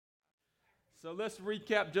So let's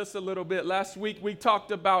recap just a little bit. Last week we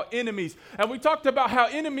talked about enemies, and we talked about how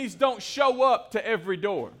enemies don't show up to every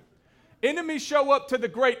door. Enemies show up to the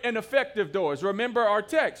great and effective doors. Remember our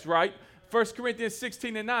text, right? 1 Corinthians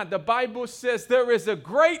 16:9. The Bible says there is a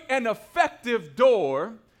great and effective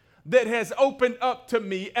door that has opened up to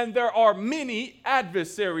me, and there are many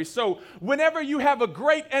adversaries. So whenever you have a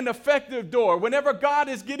great and effective door, whenever God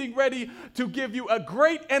is getting ready to give you a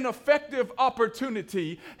great and effective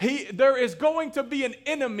opportunity, there is going to be an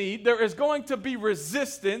enemy, there is going to be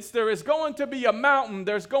resistance, there is going to be a mountain,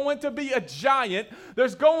 there's going to be a giant,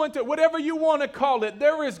 there's going to, whatever you want to call it,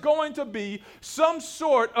 there is going to be some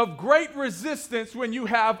sort of great resistance when you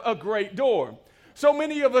have a great door. So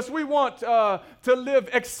many of us, we want to live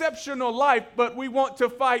exceptional life, but we want to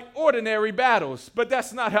fight ordinary battles. But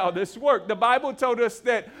that's not how this works. The Bible told us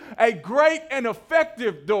that a great and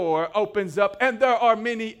effective door opens up, and there are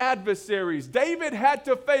many adversaries. David had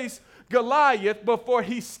to face Goliath before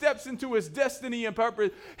he steps into his destiny and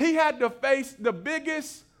purpose. He had to face the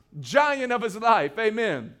biggest giant of his life.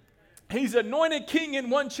 Amen. He's anointed king in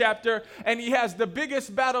one chapter, and he has the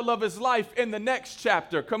biggest battle of his life in the next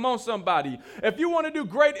chapter. Come on, somebody. If you want to do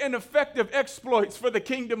great and effective exploits for the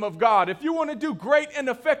kingdom of God, if you want to do great and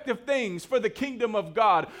effective things for the kingdom of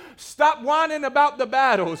God, stop whining about the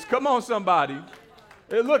battles. Come on, somebody.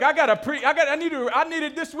 Look, I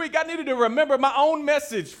needed this week, I needed to remember my own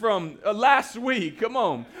message from last week. Come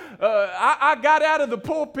on. I got out of the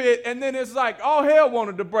pulpit, and then it's like all hell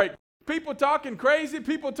wanted to break. People talking crazy,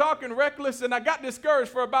 people talking reckless, and I got discouraged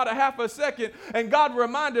for about a half a second, and God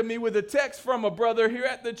reminded me with a text from a brother here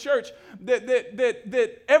at the church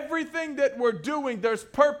that everything that we're doing, there's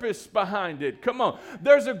purpose behind it. Come on.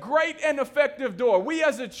 There's a great and effective door. We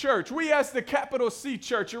as a church, we as the capital C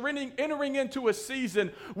church are entering into a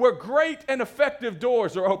season where great and effective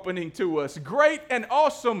doors are opening to us. Great and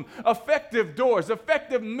awesome effective doors,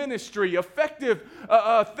 effective ministry, effective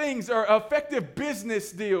things, or effective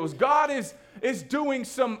business deals. God is doing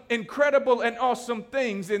some incredible and awesome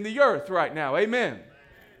things in the earth right now. Amen.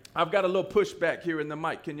 I've got a little pushback here in the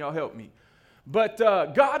mic. Can y'all help me? But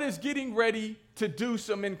God is getting ready to do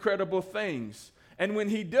some incredible things. And when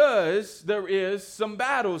he does, there is some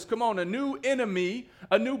battles. Come on, a new enemy,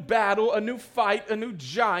 a new battle, a new fight, a new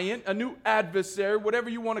giant, a new adversary, whatever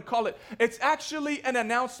you want to call it. It's actually an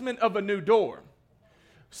announcement of a new door.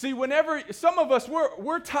 See, whenever some of us,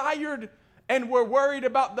 we're tired and we're worried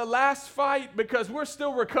about the last fight because we're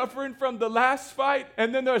still recovering from the last fight,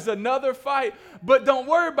 and then there's another fight. But don't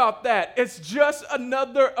worry about that. It's just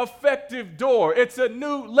another effective door. It's a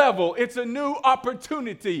new level. It's a new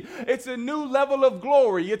opportunity. It's a new level of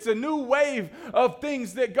glory. It's a new wave of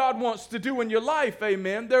things that God wants to do in your life.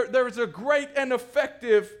 Amen. There's a great and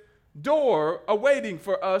effective door awaiting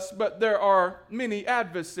for us, but there are many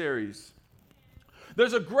adversaries.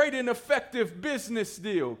 There's a great and effective business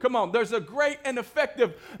deal. Come on. There's a great and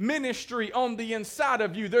effective ministry on the inside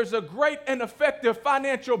of you. There's a great and effective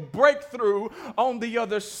financial breakthrough on the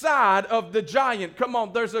other side of the giant. Come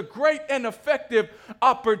on. There's a great and effective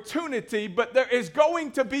opportunity, but there is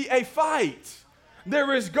going to be a fight.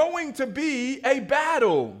 There is going to be a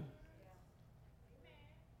battle.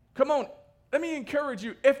 Come on. Let me encourage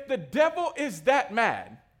you. If the devil is that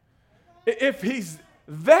mad, if he's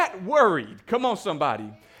that worried, come on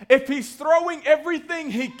somebody, if he's throwing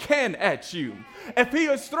everything he can at you, if he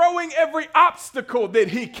is throwing every obstacle that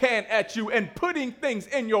he can at you and putting things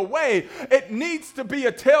in your way, it needs to be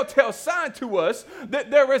a telltale sign to us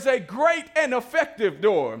that there is a great and effective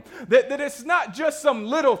door, that it's not just some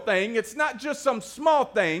little thing, it's not just some small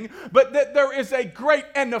thing, but that there is a great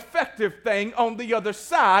and effective thing on the other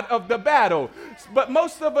side of the battle. But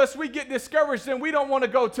most of us, we get discouraged and we don't want to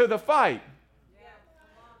go to the fight.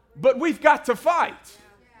 But we've got to fight.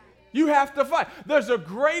 You have to fight. There's a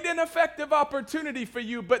great and effective opportunity for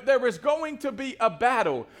you, but there is going to be a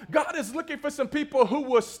battle. God is looking for some people who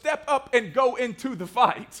will step up and go into the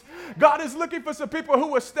fight. God is looking for some people who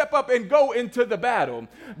will step up and go into the battle.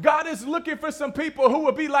 God is looking for some people who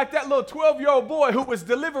will be like that little 12-year-old boy who was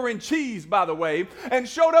delivering cheese, by the way, and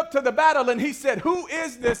showed up to the battle, and he said, "Who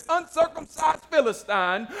is this uncircumcised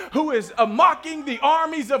Philistine who is mocking the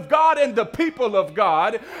armies of God and the people of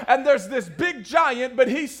God?" And there's this big giant, but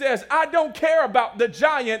he says, says, I don't care about the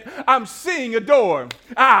giant. I'm seeing a door.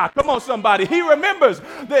 Come on, somebody. He remembers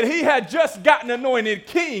that he had just gotten anointed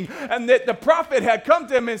king and that the prophet had come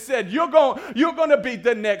to him and said, you're going to be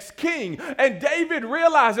the next king. And David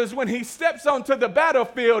realizes when he steps onto the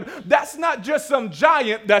battlefield, that's not just some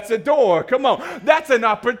giant, that's a door. Come on. That's an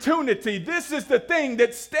opportunity. This is the thing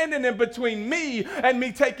that's standing in between me and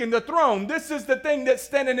me taking the throne. This is the thing that's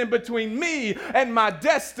standing in between me and my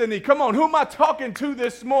destiny. Come on, who am I talking to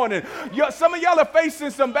this morning? Some of y'all are facing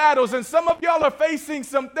some battles and some of y'all are facing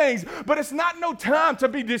some things, but it's not no time to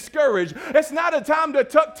be discouraged. It's not a time to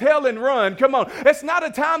tuck tail and run. Come on. It's not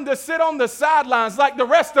a time to sit on the sidelines like the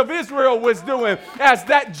rest of Israel was doing as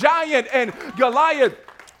that giant and Goliath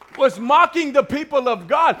was mocking the people of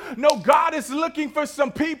God. No, God is looking for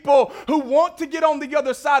some people who want to get on the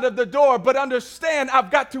other side of the door, but understand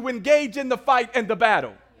I've got to engage in the fight and the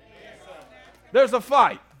battle. There's a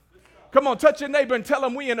fight. Come on, touch your neighbor and tell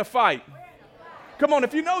them we in a fight. Come on,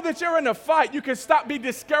 if you know that you're in a fight, you can stop being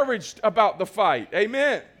discouraged about the fight.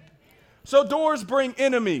 Amen. So doors bring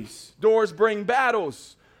enemies. Doors bring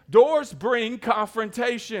battles. Doors bring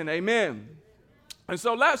confrontation. Amen. And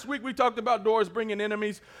so last week we talked about doors bringing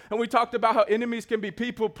enemies, and we talked about how enemies can be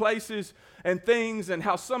people, places, and things, and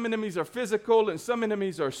how some enemies are physical and some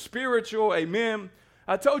enemies are spiritual. Amen.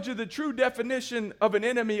 I told you the true definition of an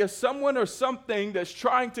enemy is someone or something that's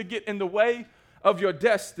trying to get in the way of your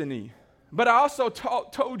destiny. But I also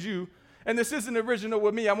told you, and this isn't original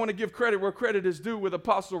with me, I want to give credit where credit is due with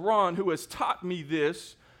Apostle Ron, who has taught me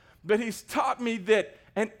this, but he's taught me that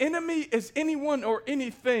an enemy is anyone or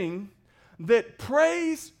anything that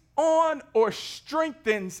preys on or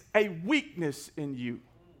strengthens a weakness in you.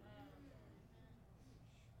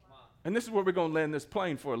 And this is where we're going to land this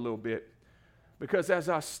plane for a little bit. Because as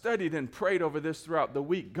I studied and prayed over this throughout the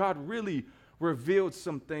week, God really revealed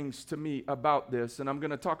some things to me about this. And I'm going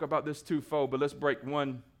to talk about this twofold, but let's break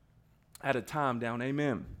one at a time down.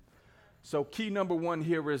 Amen. So key number one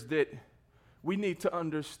here is that we need to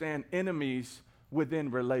understand enemies within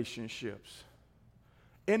relationships.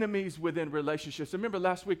 Enemies within relationships. Remember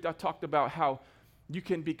last week I talked about how you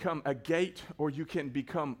can become a gate or you can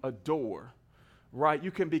become a door, right?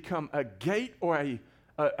 You can become a gate or a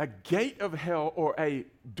gate of hell or a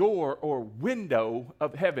door or window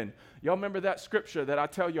of heaven. Y'all remember that scripture that I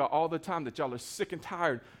tell y'all all the time that y'all are sick and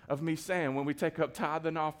tired of me saying when we take up tithe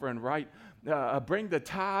and offering, right? Bring the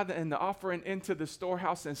tithe and the offering into the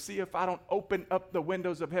storehouse and see if I don't open up the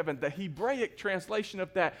windows of heaven. The Hebraic translation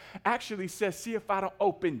of that actually says, see if I don't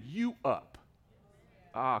open you up.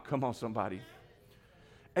 Come on, somebody.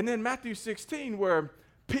 And then Matthew 16, where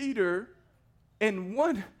Peter, in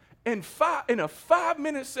a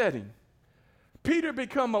 5-minute setting, Peter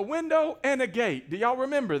become a window and a gate. Do y'all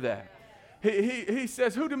remember that? He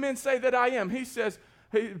says, who do men say that I am?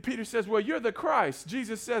 Peter says, well, you're the Christ.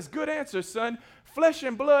 Jesus says, good answer, son. Flesh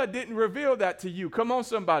and blood didn't reveal that to you. Come on,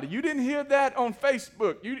 somebody. You didn't hear that on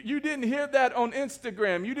Facebook. You didn't hear that on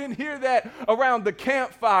Instagram. You didn't hear that around the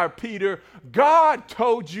campfire, Peter. God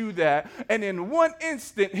told you that. And in one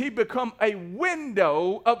instant, he became a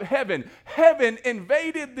window of heaven. Heaven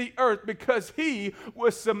invaded the earth because he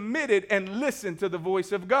was submitted and listened to the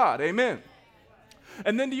voice of God. Amen.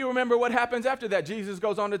 And then do you remember what happens after that? Jesus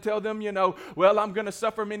goes on to tell them, well, I'm going to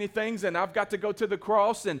suffer many things and I've got to go to the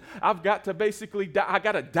cross and I've got to basically die. I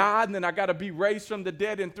got to die and then I got to be raised from the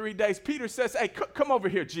dead in 3 days. Peter says, hey, come over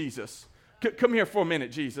here, Jesus. Come here for a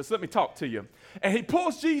minute, Jesus. Let me talk to you. And he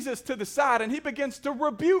pulls Jesus to the side and he begins to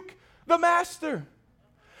rebuke the master.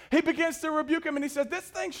 He begins to rebuke him and he says, this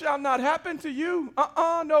thing shall not happen to you.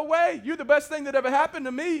 No way. You're the best thing that ever happened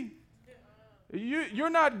to me. You're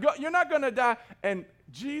not going to die. And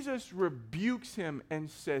Jesus rebukes him and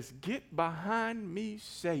says, get behind me,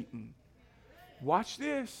 Satan. Watch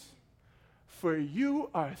this. For you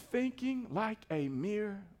are thinking like a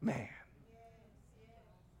mere man.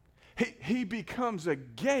 He becomes a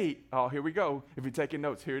gate. Oh, here we go. If you're taking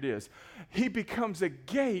notes, here it is. He becomes a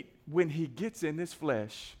gate when he gets in his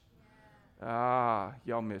flesh.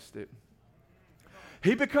 Y'all missed it.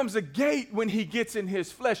 He becomes a gate when he gets in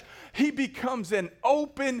his flesh. He becomes an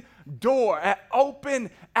open door, an open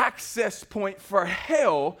access point for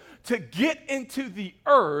hell to get into the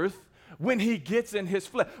earth when he gets in his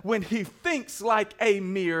flesh, when he thinks like a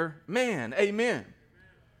mere man. Amen.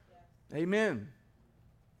 Amen.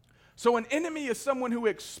 So an enemy is someone who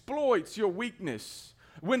exploits your weakness.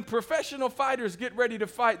 When professional fighters get ready to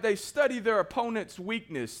fight, they study their opponent's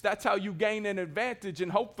weakness. That's how you gain an advantage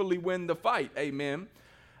and hopefully win the fight. Amen.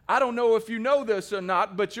 I don't know if you know this or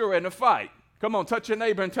not, but you're in a fight. Come on, touch your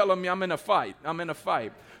neighbor and tell him I'm in a fight. I'm in a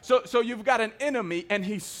fight. So you've got an enemy and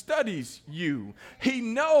he studies you. He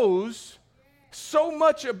knows so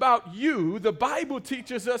much about you. The Bible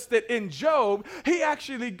teaches us that in Job, he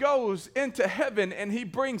actually goes into heaven and he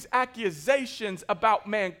brings accusations about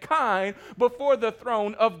mankind before the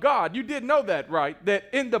throne of God. You did know that, right? That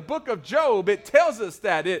in the book of Job, it tells us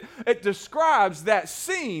that. It describes that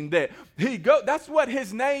scene that he goes. That's what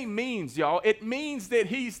his name means, y'all. It means that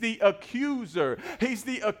he's the accuser. He's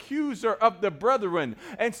the accuser of the brethren.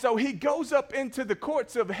 And so he goes up into the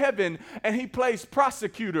courts of heaven and he plays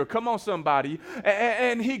prosecutor. Come on, somebody.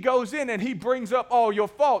 And he goes in and he brings up all your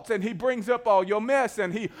faults and he brings up all your mess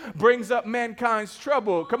and he brings up mankind's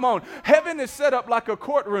trouble. Come on. Heaven is set up like a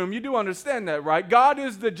courtroom. You do understand that, right? God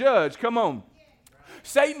is the judge. Come on.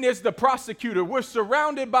 Satan is the prosecutor. We're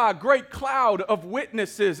surrounded by a great cloud of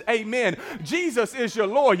witnesses. Amen. Jesus is your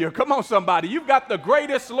lawyer. Come on, somebody. You've got the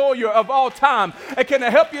greatest lawyer of all time. And can I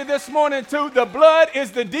help you this morning, too? The blood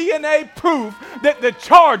is the DNA proof that the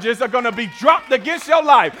charges are going to be dropped against your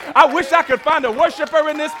life. I wish I could find a worshiper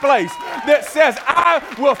in this place that says, I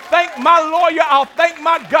will thank my lawyer. I'll thank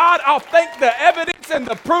my God. I'll thank the evidence and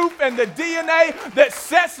the proof and the DNA that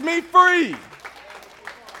sets me free.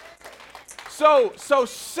 So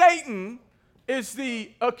Satan is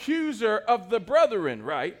the accuser of the brethren,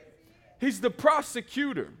 right? He's the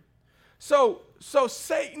prosecutor. So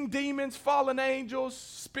Satan, demons, fallen angels,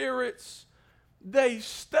 spirits, they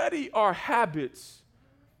study our habits,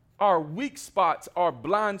 our weak spots, our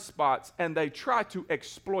blind spots, and they try to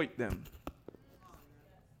exploit them.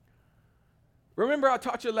 Remember I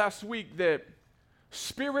taught you last week that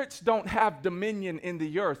spirits don't have dominion in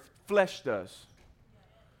the earth, flesh does.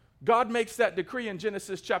 God makes that decree in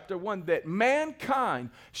Genesis chapter 1 that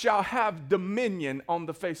mankind shall have dominion on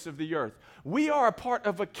the face of the earth. We are a part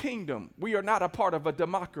of a kingdom. We are not a part of a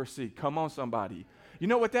democracy. Come on, somebody. You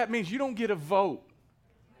know what that means? You don't get a vote.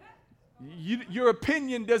 Your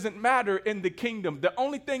opinion doesn't matter in the kingdom. The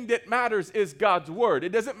only thing that matters is God's word. It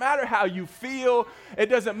doesn't matter how you feel. It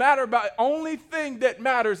doesn't matter about it. Only thing that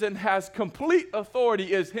matters and has complete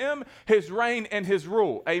authority is him, his reign, and his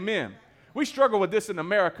rule. Amen. We struggle with this in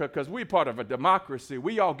America because we're part of a democracy.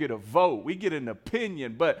 We all get a vote. We get an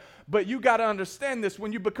opinion. But you got to understand this.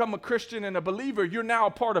 When you become a Christian and a believer, you're now a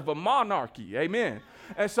part of a monarchy. Amen.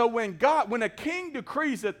 And so when a king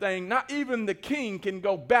decrees a thing, not even the king can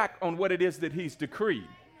go back on what it is that he's decreed.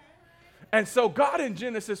 And so God in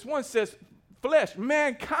Genesis 1 says, flesh,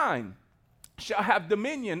 mankind shall have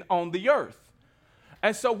dominion on the earth.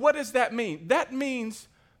 And so what does that mean? That means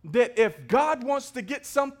that if God wants to get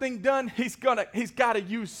something done, he's got to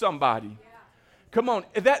use somebody. Yeah. Come on.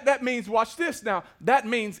 That means, watch this now. That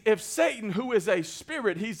means if Satan, who is a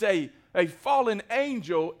spirit, he's a fallen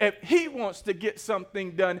angel, if he wants to get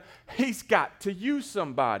something done, he's got to use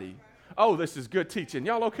somebody. Oh, this is good teaching.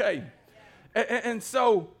 Y'all okay? And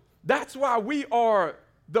so that's why we are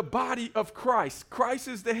the body of Christ. Christ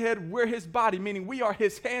is the head, we're his body, meaning we are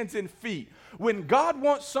his hands and feet. When God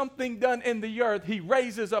wants something done in the earth, he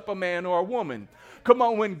raises up a man or a woman. Come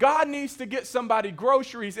on, when God needs to get somebody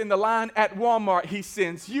groceries in the line at Walmart, he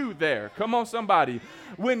sends you there. Come on, somebody.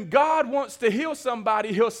 When God wants to heal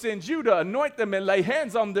somebody, he'll send you to anoint them and lay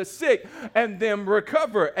hands on the sick and them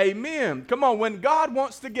recover. Amen. Come on, when God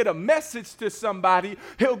wants to get a message to somebody,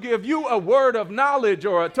 he'll give you a word of knowledge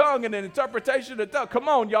or a tongue and an interpretation of tongue. Come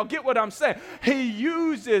on, y'all get what I'm saying. He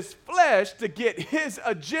uses flesh to get his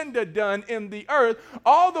agenda done in the earth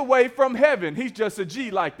all the way from heaven. He's just a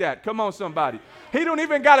G like that. Come on, somebody. He don't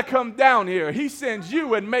even got to come down here. He sends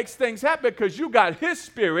you and makes things happen because you got his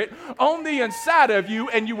spirit on the inside of you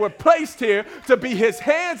and you were placed here to be his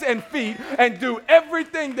hands and feet and do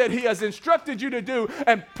everything that he has instructed you to do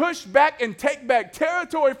and push back and take back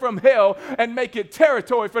territory from hell and make it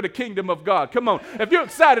territory for the kingdom of God. Come on. If you're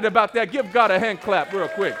excited about that, give God a hand clap real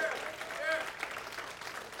quick.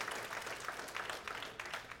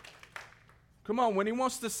 Come on, when he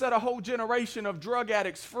wants to set a whole generation of drug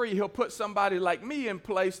addicts free, he'll put somebody like me in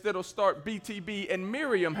place that'll start BTB and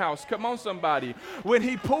Miriam House. Come on, somebody. When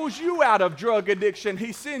he pulls you out of drug addiction,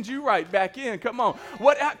 he sends you right back in. Come on.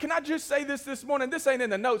 Can I just say this morning? This ain't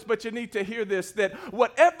in the notes, but you need to hear this, that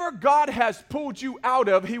whatever God has pulled you out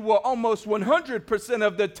of, he will almost 100%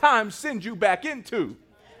 of the time send you back into.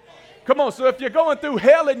 Come on, so if you're going through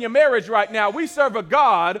hell in your marriage right now, we serve a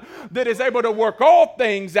God that is able to work all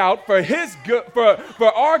things out for his good,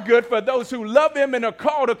 for our good, for those who love him and are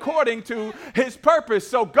called according to his purpose.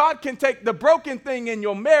 So God can take the broken thing in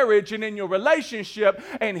your marriage and in your relationship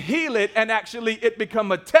and heal it, and actually it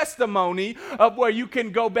become a testimony of where you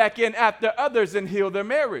can go back in after others and heal their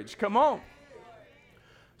marriage. Come on.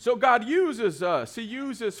 So God uses us. He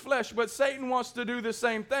uses flesh, but Satan wants to do the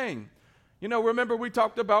same thing. You know, remember we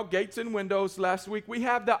talked about gates and windows last week. We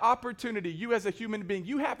have the opportunity, you as a human being,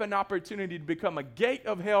 you have an opportunity to become a gate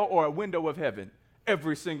of hell or a window of heaven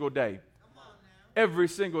every single day. Every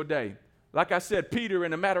single day. Like I said, Peter,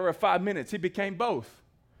 in a matter of 5 minutes, he became both.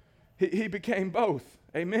 He became both.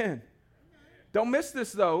 Amen. Don't miss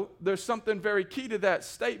this, though. There's something very key to that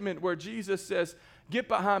statement where Jesus says, get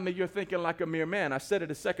behind me, you're thinking like a mere man. I said it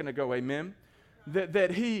a second ago, amen.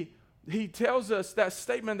 That he tells us, that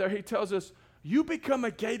statement there, he tells us, you become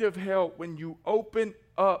a gate of hell when you open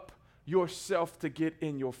up yourself to get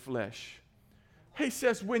in your flesh. He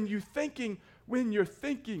says, when you're thinking,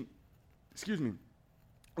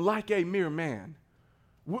 like a mere man,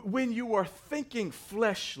 when you are thinking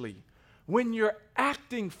fleshly, when you're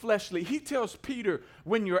acting fleshly, he tells Peter,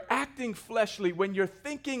 when you're acting fleshly, when you're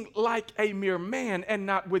thinking like a mere man and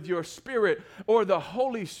not with your spirit or the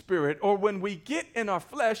Holy Spirit, or when we get in our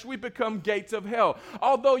flesh, we become gates of hell.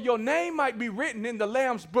 Although your name might be written in the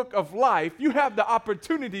Lamb's book of life, you have the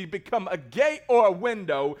opportunity to become a gate or a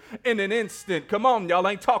window in an instant. Come on, y'all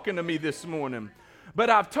ain't talking to me this morning. But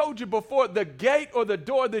I've told you before, the gate or the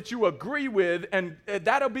door that you agree with, and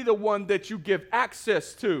that'll be the one that you give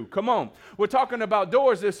access to. Come on. We're talking about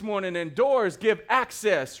doors this morning, and doors give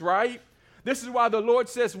access, right? This is why the Lord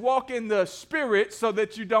says walk in the Spirit so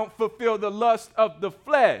that you don't fulfill the lust of the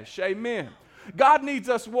flesh. Amen. God needs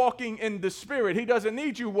us walking in the Spirit. He doesn't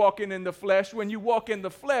need you walking in the flesh. When you walk in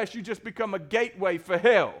the flesh, you just become a gateway for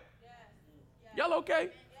hell. Y'all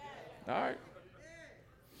okay? All right.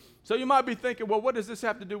 So you might be thinking, well, what does this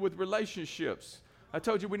have to do with relationships? I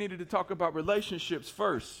told you we needed to talk about relationships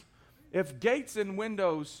first. If gates and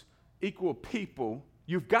windows equal people,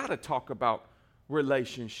 you've got to talk about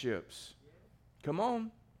relationships. Come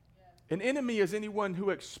on. An enemy is anyone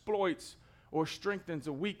who exploits or strengthens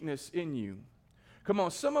a weakness in you. Come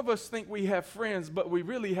on, some of us think we have friends, but we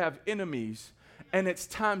really have enemies, and it's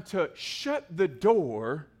time to shut the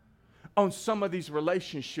door on some of these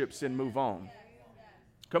relationships and move on.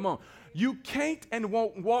 Come on. You can't and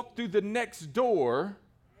won't walk through the next door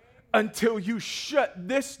until you shut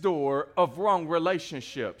this door of wrong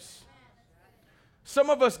relationships. Some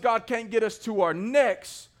of us, God can't get us to our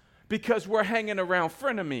next because we're hanging around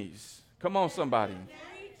frenemies. Come on, somebody.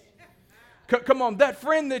 Come on, that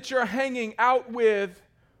friend that you're hanging out with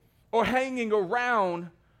or hanging around,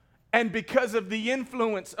 and because of the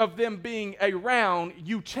influence of them being around,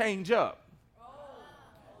 you change up.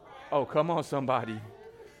 Oh, come on, somebody.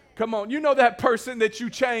 Come on, you know that person that you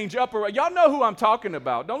change up around. Y'all know who I'm talking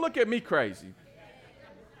about. Don't look at me crazy.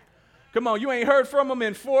 Come on, you ain't heard from them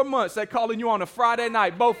in 4 months. They calling you on a Friday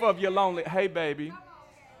night. Both of you lonely. Hey, baby.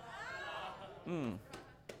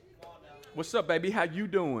 What's up, baby? How you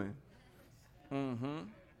doing?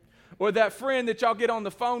 Or that friend that y'all get on the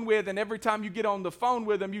phone with, and every time you get on the phone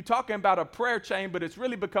with them, you talking about a prayer chain, but it's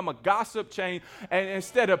really become a gossip chain. And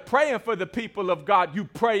instead of praying for the people of God, you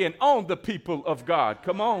praying on the people of God.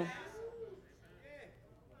 Come on.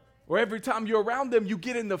 Or every time you're around them, you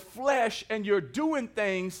get in the flesh and you're doing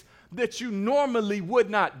things that you normally would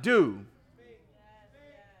not do.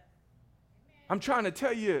 I'm trying to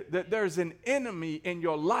tell you that there's an enemy in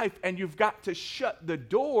your life, and you've got to shut the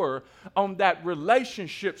door on that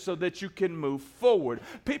relationship so that you can move forward.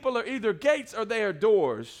 People are either gates or they are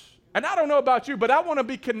doors. And I don't know about you, but I want to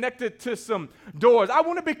be connected to some doors. I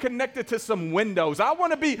want to be connected to some windows. I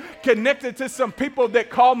want to be connected to some people that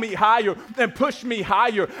call me higher and push me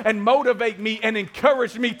higher and motivate me and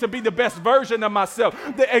encourage me to be the best version of myself,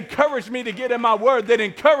 that encourage me to get in my word, that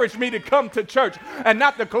encourage me to come to church and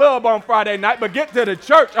not the club on Friday night, but get to the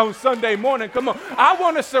church on Sunday morning. Come on. I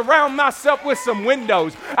want to surround myself with some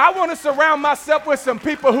windows. I want to surround myself with some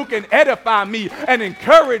people who can edify me and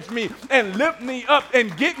encourage me and lift me up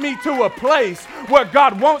and get me to a place where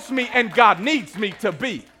God wants me and God needs me to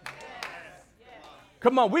be.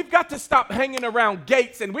 Come on, we've got to stop hanging around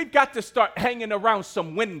gates, and we've got to start hanging around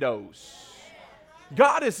some windows.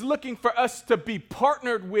 God is looking for us to be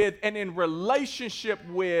partnered with and in relationship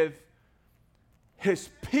with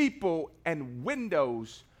his people and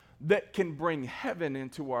windows that can bring heaven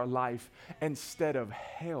into our life instead of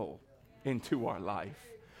hell into our life.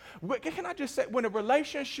 Can I just say, when a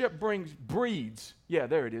relationship breeds, yeah,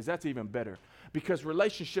 there it is. That's even better. Because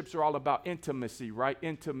relationships are all about intimacy, right?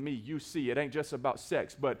 Into me, you see. It ain't just about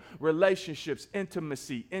sex, but relationships,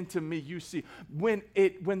 intimacy, into me, you see. When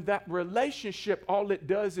that relationship, all it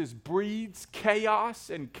does is breeds chaos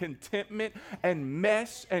and contentment and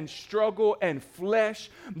mess and struggle and flesh,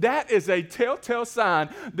 that is a telltale sign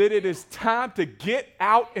that it is time to get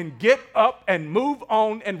out and get up and move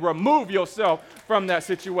on and remove yourself from that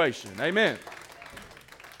situation. Amen.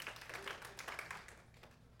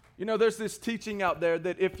 You know, there's this teaching out there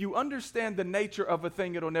that if you understand the nature of a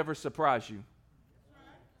thing, it'll never surprise you.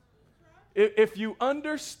 If you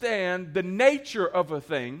understand the nature of a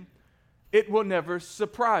thing, it will never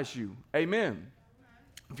surprise you. Amen.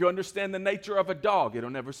 If you understand the nature of a dog,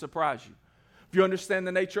 it'll never surprise you. If you understand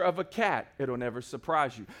the nature of a cat, it'll never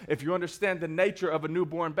surprise you. If you understand the nature of a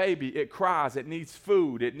newborn baby, it cries, it needs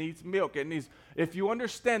food, it needs milk, if you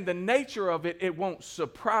understand the nature of it, it won't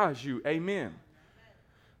surprise you. Amen.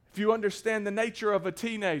 If you understand the nature of a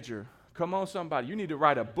teenager, come on somebody, you need to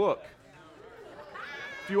write a book.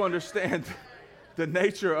 If you understand the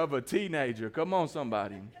nature of a teenager, come on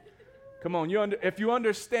somebody. Come on, if you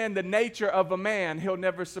understand the nature of a man, he'll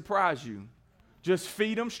never surprise you. Just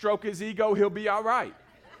feed him, stroke his ego, he'll be all right.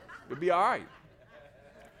 He'll be all right.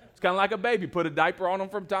 It's kind of like a baby. Put a diaper on him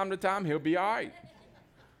from time to time, he'll be all right.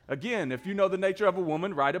 Again, if you know the nature of a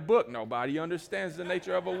woman, write a book. Nobody understands the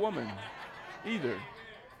nature of a woman either.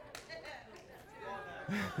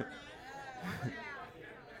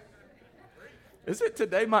 Is it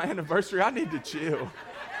today my anniversary? I need to chill.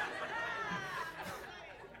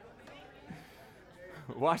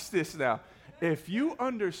 Watch this now. If you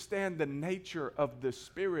understand the nature of the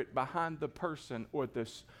spirit behind the person or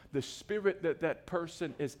the spirit that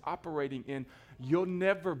person is operating in, you'll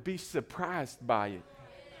never be surprised by it.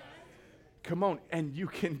 Come on, and you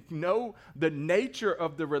can know the nature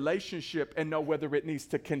of the relationship and know whether it needs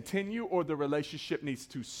to continue or the relationship needs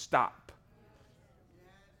to stop.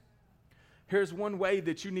 Here's one way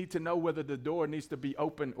that you need to know whether the door needs to be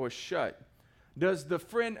open or shut. Does the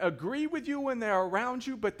friend agree with you when they're around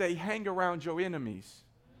you, but they hang around your enemies?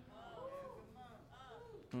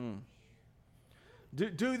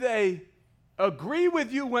 Do they agree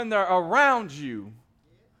with you when they're around you,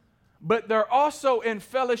 but they're also in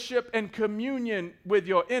fellowship and communion with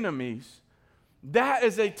your enemies? That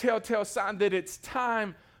is a telltale sign that it's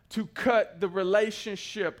time to cut the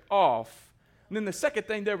relationship off. And then the second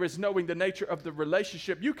thing there is knowing the nature of the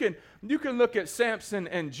relationship. You can look at Samson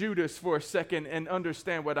and Judas for a second and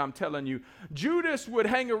understand what I'm telling you. Judas would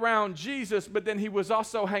hang around Jesus, but then he was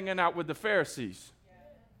also hanging out with the Pharisees.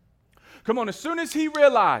 Come on, as soon as he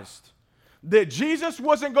realized that Jesus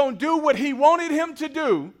wasn't going to do what he wanted him to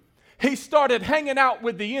do, he started hanging out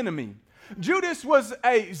with the enemy. Judas was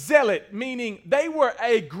a zealot, meaning they were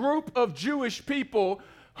a group of Jewish people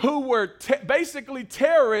who were basically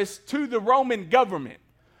terrorists to the Roman government.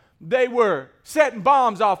 They were setting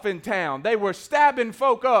bombs off in town. They were stabbing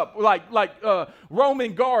folk up like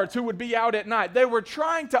Roman guards who would be out at night. They were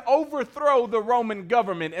trying to overthrow the Roman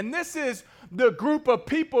government. And this is the group of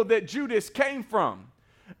people that Judas came from.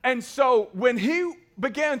 And so when he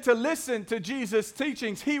began to listen to Jesus'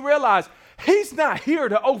 teachings, he realized he's not here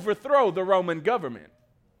to overthrow the Roman government.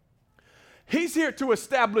 He's here to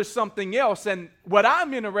establish something else, and what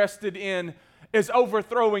I'm interested in is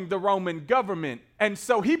overthrowing the Roman government. And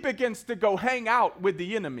so he begins to go hang out with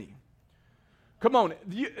the enemy. Come on,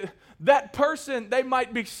 that person, they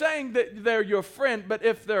might be saying that they're your friend, but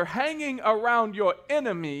if they're hanging around your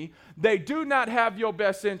enemy, they do not have your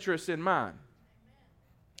best interests in mind.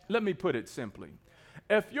 Let me put it simply.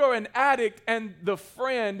 If you're an addict and the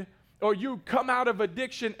friend, or you come out of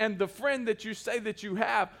addiction and the friend that you say that you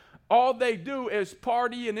have, all they do is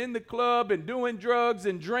party and in the club and doing drugs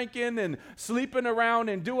and drinking and sleeping around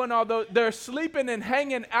and doing all those. They're sleeping and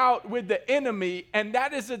hanging out with the enemy, and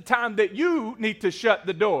that is a time that you need to shut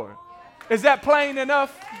the door. Is that plain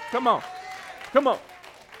enough? Come on. Come on.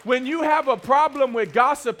 When you have a problem with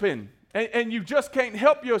gossiping and you just can't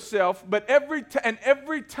help yourself, but every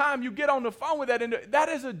time you get on the phone with that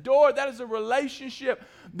is a door, that is a relationship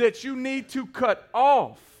that you need to cut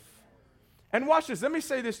off. And watch this. Let me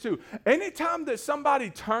say this too. Anytime that somebody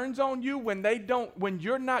turns on you when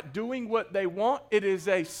you're not doing what they want, it is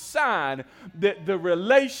a sign that the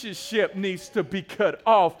relationship needs to be cut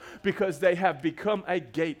off because they have become a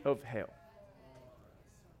gate of hell.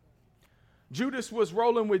 Judas was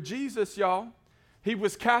rolling with Jesus, y'all. He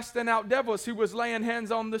was casting out devils. He was laying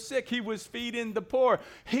hands on the sick. He was feeding the poor.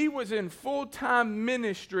 He was in full-time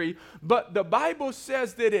ministry. But the Bible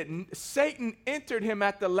says that Satan entered him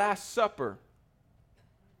at the Last Supper.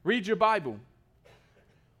 Read your Bible.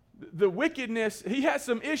 The wickedness, he had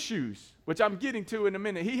some issues which I'm getting to in a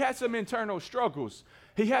minute. He had some internal struggles.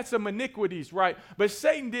 He had some iniquities, right? But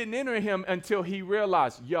Satan didn't enter him until he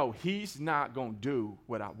realized, he's not going to do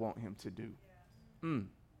what I want him to do.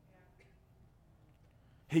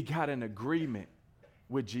 He got an agreement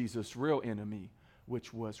with Jesus' real enemy,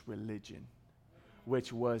 which was religion,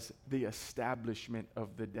 which was the establishment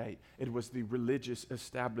of the day. It was the religious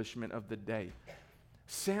establishment of the day.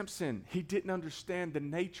 Samson, he didn't understand the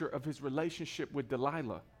nature of his relationship with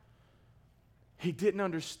Delilah. He didn't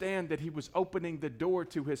understand that he was opening the door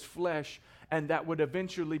to his flesh, and that would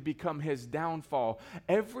eventually become his downfall.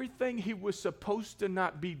 Everything he was supposed to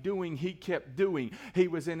not be doing, he kept doing. He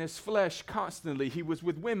was in his flesh constantly. He was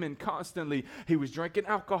with women constantly. He was drinking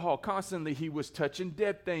alcohol constantly. He was touching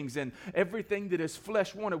dead things, and everything that his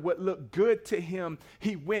flesh wanted, what looked good to him,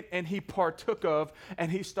 he went and he partook of, and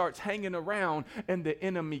he starts hanging around in the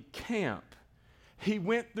enemy camp. He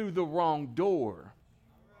went through the wrong door.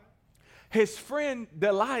 His friend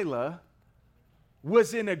Delilah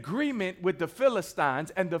was in agreement with the Philistines,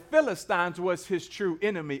 and the Philistines was his true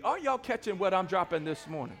enemy. Are y'all catching what I'm dropping this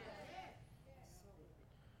morning?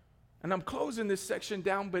 And I'm closing this section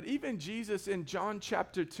down, but even Jesus in John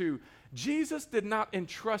chapter 2, Jesus did not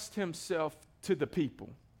entrust himself to the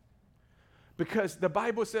people. Because the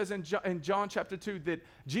Bible says in John chapter 2 that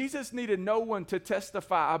Jesus needed no one to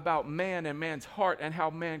testify about man and man's heart and how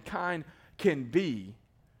mankind can be.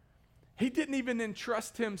 He didn't even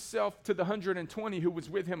entrust himself to the 120 who was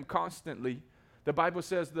with him constantly. The Bible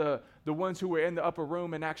says the ones who were in the upper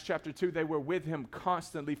room in Acts chapter 2, they were with him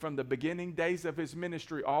constantly from the beginning days of his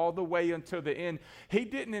ministry all the way until the end. He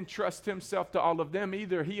didn't entrust himself to all of them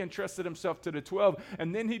either. He entrusted himself to the 12,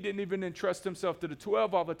 and then he didn't even entrust himself to the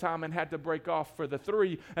 12 all the time and had to break off for the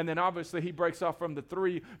 3, and then obviously he breaks off from the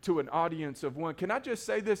 3 to an audience of 1. Can I just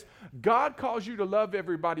say this? God calls you to love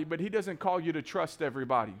everybody, but he doesn't call you to trust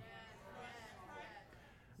everybody.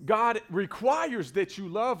 God requires that you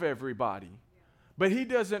love everybody, but he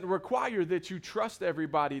doesn't require that you trust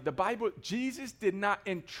everybody. The Bible, Jesus did not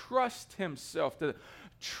entrust himself to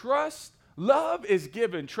trust. Love is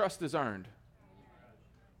given, trust is earned.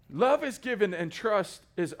 Love is given and trust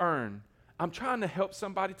is earned. I'm trying to help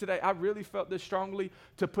somebody today. I really felt this strongly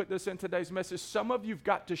to put this in today's message. Some of you've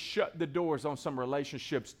got to shut the doors on some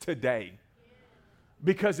relationships today.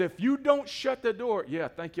 Because if you don't shut the door,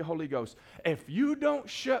 thank you, Holy Ghost. If you don't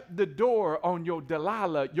shut the door on your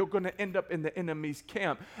Delilah, you're going to end up in the enemy's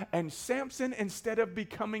camp. And Samson, instead of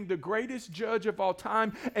becoming the greatest judge of all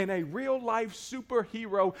time and a real life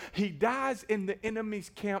superhero, he dies in the enemy's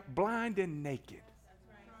camp blind and naked.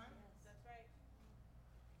 That's right.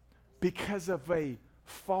 Because of a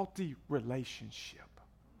faulty relationship.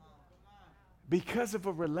 Because of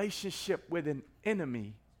a relationship with an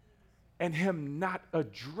enemy. And him not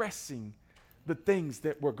addressing the things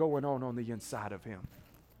that were going on the inside of him.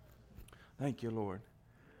 Thank you, Lord.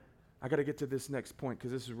 I got to get to this next point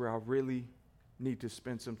because this is where I really need to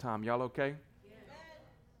spend some time. Y'all okay? Yeah.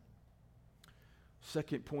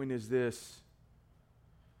 Second point is this.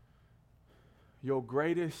 Your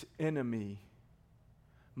greatest enemy,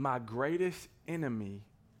 my greatest enemy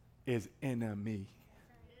is enemy.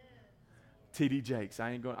 T.D. Jakes,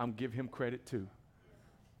 I'm give him credit too.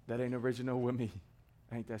 That ain't original with me.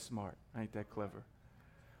 I ain't that smart. I ain't that clever.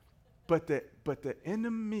 But the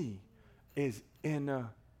enemy is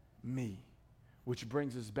enemy, which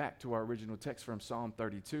brings us back to our original text from Psalm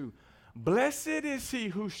 32. Blessed is he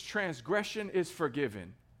whose transgression is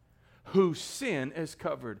forgiven, whose sin is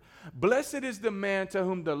covered. Blessed is the man to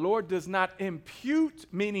whom the Lord does not impute,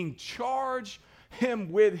 meaning charge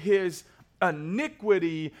him with his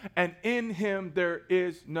iniquity, and in him there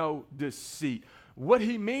is no deceit. What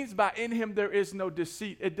he means by in him there is no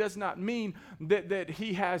deceit, it does not mean that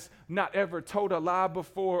he has not ever told a lie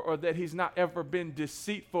before or that he's not ever been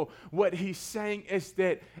deceitful. What he's saying is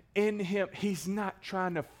that in him, he's not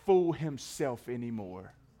trying to fool himself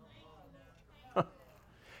anymore.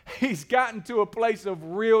 He's gotten to a place of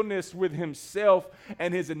realness with himself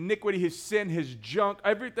and his iniquity, his sin, his junk,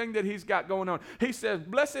 everything that he's got going on. He says,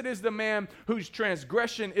 blessed is the man whose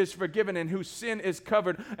transgression is forgiven and whose sin is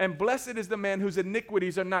covered. And blessed is the man whose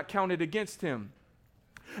iniquities are not counted against him.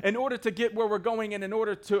 In order to get where we're going and in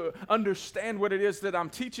order to understand what it is that I'm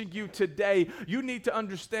teaching you today, you need to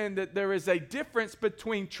understand that there is a difference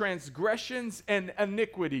between transgressions and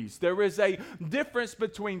iniquities. There is a difference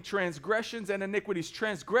between transgressions and iniquities.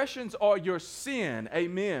 Transgressions are your sin.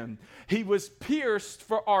 Amen. He was pierced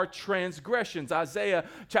for our transgressions. Isaiah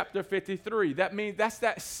chapter 53. That means that's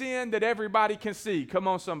that sin that everybody can see. Come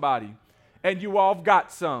on, somebody. And you all have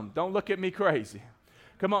got some. Don't look at me crazy.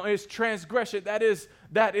 Come on, it's transgression. That is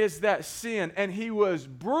that sin. And he was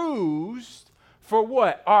bruised for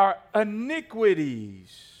what? Our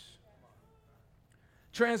iniquities.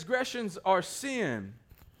 Transgressions are sin.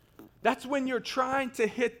 That's when you're trying to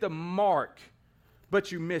hit the mark,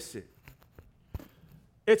 but you miss it.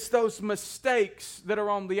 It's those mistakes that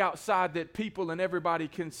are on the outside that people and everybody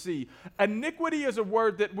can see. Iniquity is a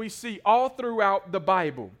word that we see all throughout the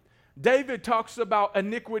Bible. David talks about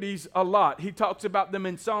iniquities a lot. He talks about them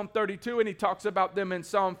in Psalm 32 and he talks about them in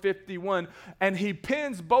Psalm 51. And he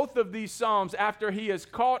pens both of these psalms after he is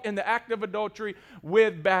caught in the act of adultery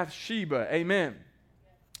with Bathsheba. Amen.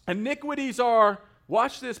 Iniquities are,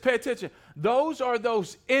 watch this, pay attention. Those are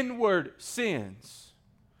those inward sins.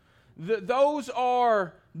 Those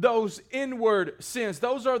are those inward sins.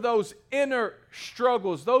 Those are those inner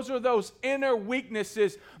struggles. Those are those inner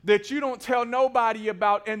weaknesses that you don't tell nobody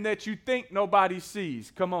about and that you think nobody sees.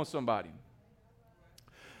 Come on, somebody.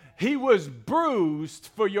 He was bruised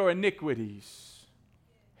for your iniquities.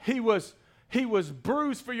 He was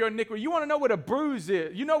bruised for your iniquity. You want to know what a bruise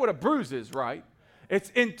is? You know what a bruise is, right? It's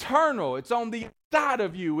internal. It's on the inside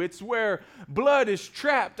of you. It's where blood is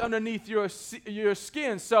trapped underneath your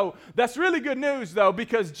skin. So that's really good news, though,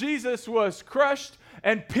 because Jesus was crushed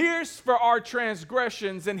and pierced for our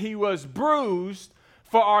transgressions, and he was bruised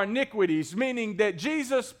for our iniquities, meaning that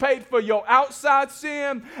Jesus paid for your outside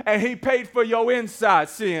sin and he paid for your inside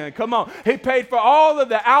sin. Come on. He paid for all of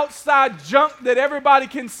the outside junk that everybody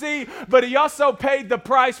can see, but he also paid the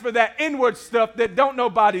price for that inward stuff that don't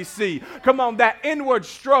nobody see. Come on, that inward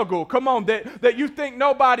struggle. Come on, that you think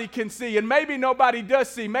nobody can see, and maybe nobody does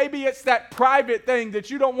see. Maybe it's that private thing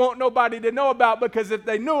that you don't want nobody to know about, because if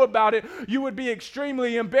they knew about it, you would be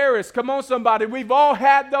extremely embarrassed. Come on, somebody. We've all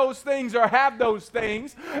had those things or have those things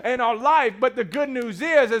in our life, but the good news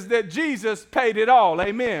is that Jesus paid it all.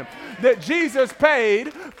 Amen. That Jesus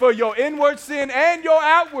paid for your inward sin and your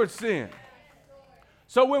outward sin.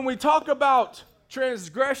 So when we talk about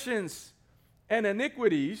transgressions and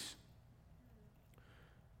iniquities,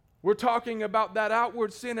 we're talking about that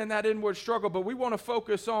outward sin and that inward struggle, but we want to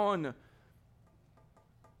focus on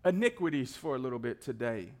iniquities for a little bit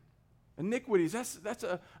today. Iniquities, that's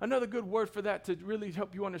another good word for that to really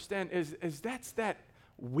help you understand is that's that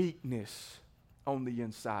weakness on the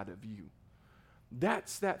inside of you.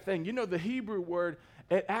 That's that thing. You know, the Hebrew word,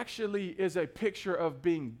 it actually is a picture of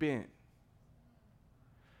being bent.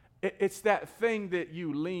 It's that thing that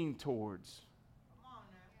you lean towards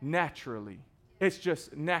naturally. It's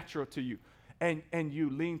just natural to you. And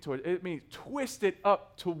you lean towards it. It means twist it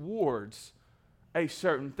up towards a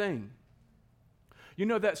certain thing. You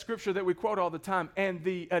know that scripture that we quote all the time, and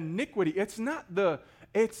the iniquity, it's not the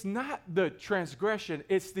transgression,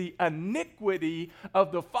 it's the iniquity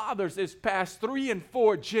of the fathers is past 3 and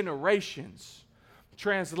 4 generations.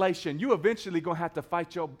 Translation, you eventually going to have to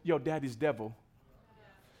fight your daddy's devil.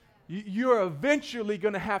 You're eventually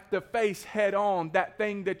going to have to face head on that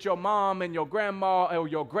thing that your mom and your grandma or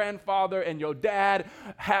your grandfather and your dad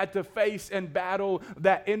had to face and battle,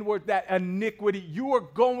 that inward, that iniquity. You are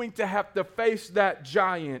going to have to face that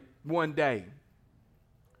giant one day.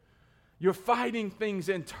 You're fighting things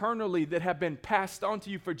internally that have been passed on to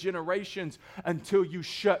you for generations until you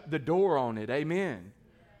shut the door on it. Amen.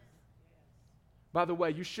 By the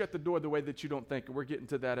way, you shut the door the way that you don't think. We're getting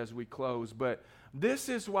to that as we close. But this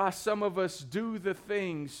is why some of us do the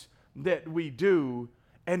things that we do,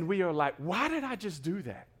 and we are like, why did I just do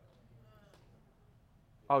that?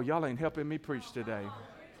 Oh, y'all ain't helping me preach today.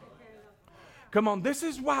 Come on, this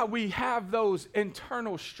is why we have those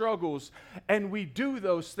internal struggles, and we do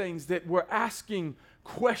those things that we're asking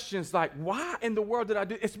questions like, why in the world did I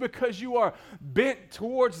do? It's because you are bent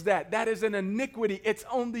towards that. That is an iniquity. It's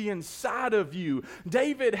on the inside of you.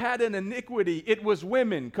 David had an iniquity. It was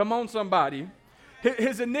women. Come on, somebody.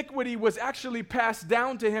 His iniquity was actually passed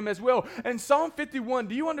down to him as well. And Psalm 51,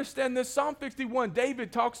 do you understand this? Psalm 51,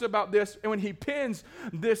 David talks about this when he pens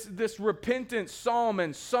this repentant psalm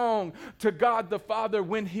and song to God the Father,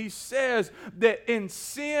 when he says that in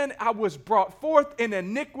sin I was brought forth, in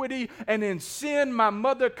iniquity, and in sin my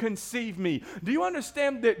mother conceived me. Do you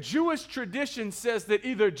understand that Jewish tradition says that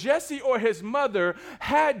either Jesse or his mother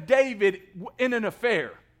had David in an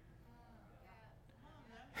affair?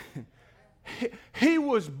 He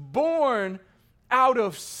was born out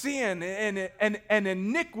of sin and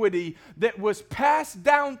iniquity that was passed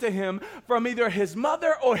down to him from either his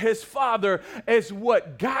mother or his father is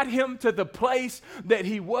what got him to the place that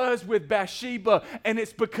he was with Bathsheba. And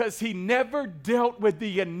it's because he never dealt with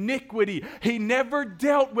the iniquity. He never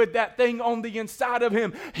dealt with that thing on the inside of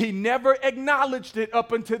him. He never acknowledged it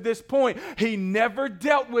up until this point. He never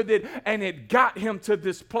dealt with it, and it got him to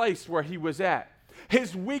this place where he was at.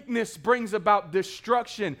 His weakness brings about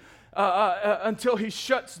destruction until he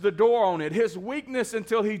shuts the door on it. His weakness,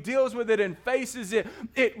 until he deals with it and faces it,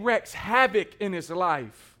 it wreaks havoc in his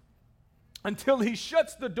life. Until he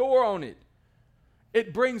shuts the door on it,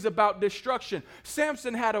 it brings about destruction.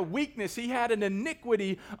 Samson had a weakness. He had an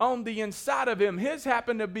iniquity on the inside of him. His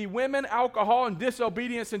happened to be women, alcohol, and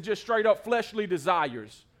disobedience, and just straight up fleshly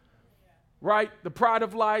desires. Right? The pride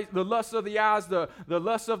of life, the lust of the eyes, the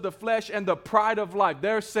lust of the flesh, and the pride of life.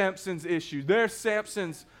 There's Samson's issue. There's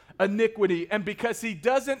Samson's iniquity. And because he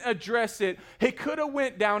doesn't address it, he could have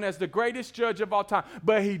went down as the greatest judge of all time.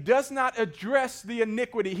 But he does not address the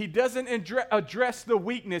iniquity. He doesn't address the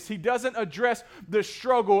weakness. He doesn't address the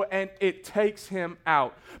struggle, and it takes him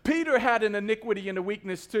out. Peter had an iniquity and a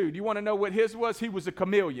weakness too. Do you want to know what his was? He was a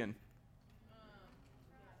chameleon.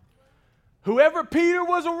 Whoever Peter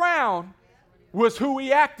was around was who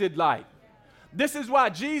he acted like. This is why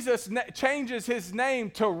Jesus changes his name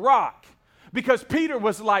to Rock, because Peter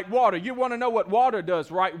was like water. You want to know what water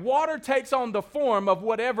does, right? Water takes on the form of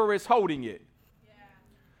whatever is holding it. Yeah.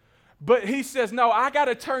 But he says, no, I got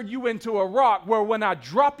to turn you into a rock where when I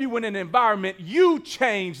drop you in an environment, you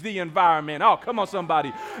change the environment. Oh, come on,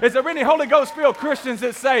 somebody. Is there any Holy Ghost-filled Christians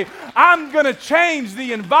that say, I'm going to change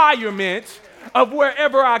the environment of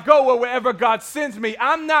wherever I go or wherever God sends me?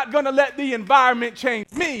 I'm not going to let the environment change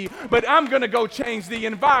me, but I'm going to go change the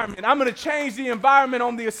environment. I'm going to change the environment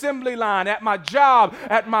on the assembly line, at my job,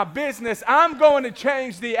 at my business. I'm going to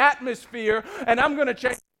change the atmosphere, and I'm going to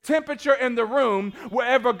change the temperature in the room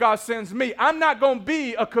wherever God sends me. I'm not going to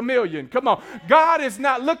be a chameleon. Come on. God is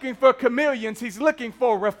not looking for chameleons. He's looking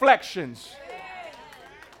for reflections.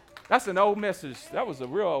 That's an old message. That was a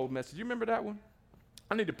real old message. You remember that one?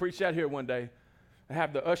 I need to preach that here one day and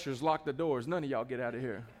have the ushers lock the doors. None of y'all get out of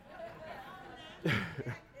here.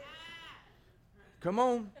 Come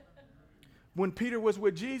on. When Peter was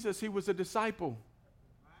with Jesus, he was a disciple.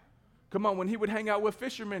 Come on. When he would hang out with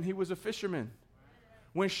fishermen, he was a fisherman.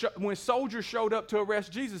 When soldiers showed up to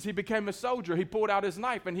arrest Jesus, he became a soldier. He pulled out his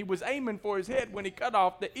knife and he was aiming for his head when he cut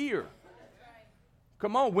off the ear.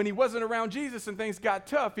 Come on. When he wasn't around Jesus and things got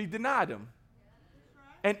tough, he denied him.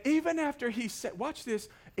 And even after he said, watch this,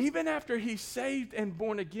 even after he's saved and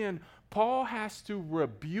born again, Paul has to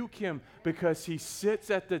rebuke him because he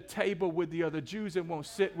sits at the table with the other Jews and won't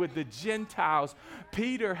sit with the Gentiles.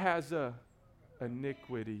 Peter has a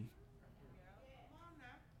iniquity.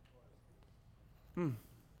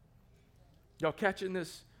 Y'all catching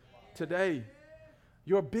this today?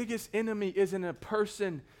 Your biggest enemy isn't a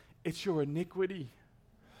person, it's your iniquity.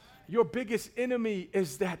 Your biggest enemy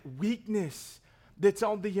is that weakness that's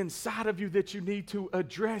on the inside of you that you need to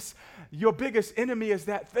address. Your biggest enemy is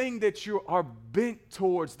that thing that you are bent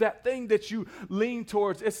towards, that thing that you lean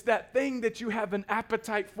towards. It's that thing that you have an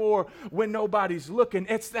appetite for when nobody's looking.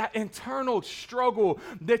 It's that internal struggle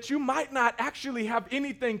that you might not actually have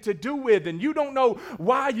anything to do with, and you don't know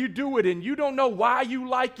why you do it, and you don't know why you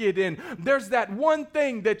like it, and there's that one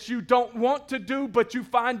thing that you don't want to do, but you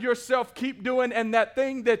find yourself keep doing, and that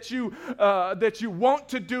thing that you want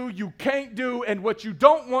to do, you can't do, and what you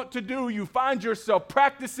don't want to do, you find yourself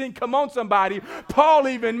practicing. Come on, somebody. Paul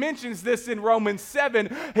even mentions this in Romans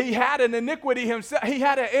 7. He had an iniquity himself. He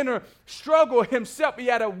had an inner struggle himself. He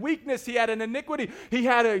had a weakness. He had an iniquity. He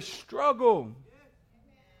had a struggle.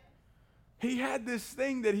 He had this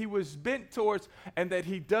thing that he was bent towards and that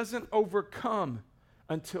he doesn't overcome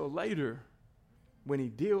until later when he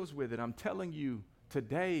deals with it. I'm telling you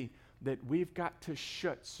today that we've got to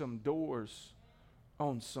shut some doors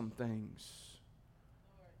on some things.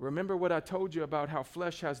 Remember what I told you about how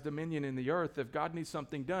flesh has dominion in the earth. If God needs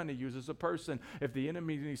something done, he uses a person. If the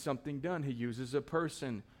enemy needs something done, he uses a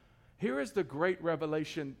person. Here is the great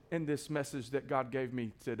revelation in this message that God gave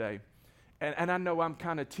me today. And I know I'm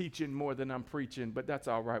kind of teaching more than I'm preaching, but that's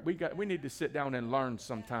all right. We need to sit down and learn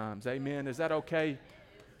sometimes. Amen. Is that okay?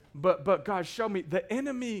 But God, show me the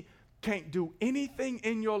enemy can't do anything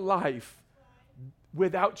in your life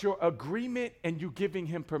without your agreement and you giving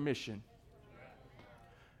him permission.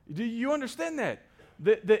 Do you understand that?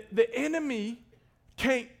 The enemy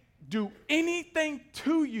can't do anything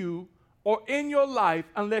to you or in your life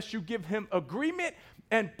unless you give him agreement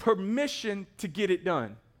and permission to get it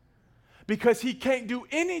done. because he can't do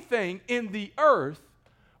anything in the earth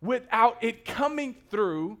without it coming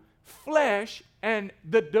through flesh and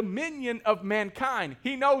the dominion of mankind.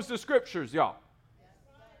 He knows the scriptures, y'all.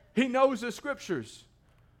 He knows the scriptures.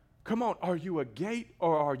 Come on, are you a gate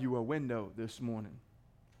or are you a window this morning?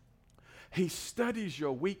 He studies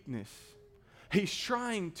your weakness. He's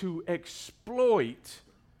trying to exploit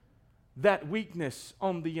that weakness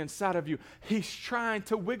on the inside of you. He's trying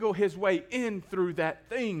to wiggle his way in through that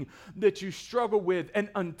thing that you struggle with. And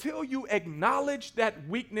until you acknowledge that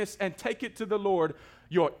weakness and take it to the Lord,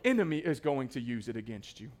 your enemy is going to use it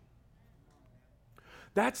against you.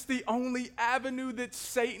 That's the only avenue that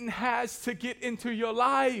Satan has to get into your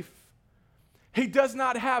life. He does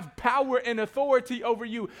not have power and authority over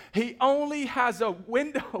you. He only has a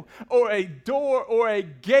window or a door or a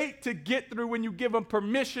gate to get through when you give him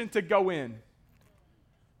permission to go in.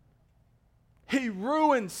 He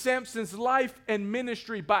ruined Samson's life and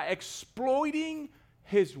ministry by exploiting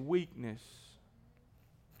his weakness.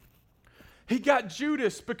 He got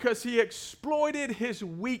Judas because he exploited his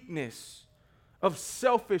weakness of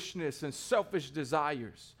selfishness and selfish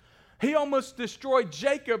desires. He almost destroyed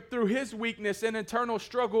Jacob through his weakness and internal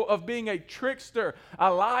struggle of being a trickster,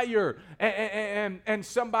 a liar, and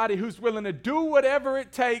somebody who's willing to do whatever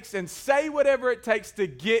it takes and say whatever it takes to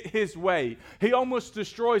get his way. He almost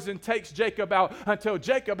destroys and takes Jacob out until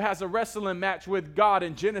Jacob has a wrestling match with God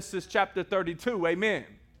in Genesis chapter 32. Amen.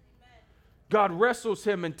 God wrestles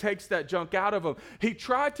him and takes that junk out of him. He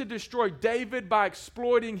tried to destroy David by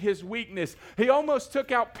exploiting his weakness. He almost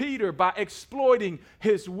took out Peter by exploiting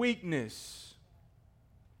his weakness.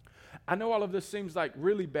 I know all of this seems like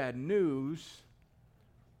really bad news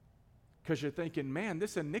because you're thinking, man,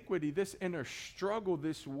 this iniquity, this inner struggle,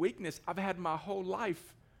 this weakness, I've had my whole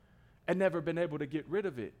life and never been able to get rid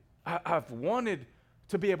of it. I've wanted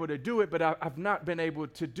to be able to do it, but I've not been able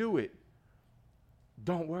to do it.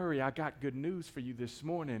 Don't worry, I got good news for you this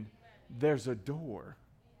morning. There's a door.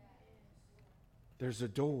 There's a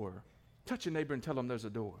door. Touch your neighbor and tell them there's a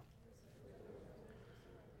door.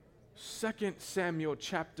 2 Samuel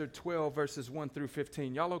chapter 12, verses 1 through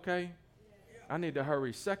 15. Y'all okay? I need to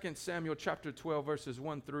hurry. 2 Samuel chapter 12, verses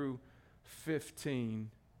 1 through 15.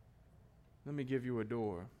 Let me give you a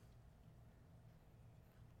door.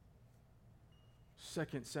 2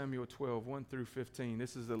 Samuel 12, 1 through 15.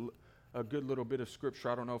 This is a good little bit of scripture.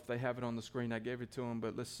 I don't know if they have it on the screen. I gave it to them,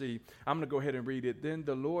 but let's see. I'm going to go ahead and read it. Then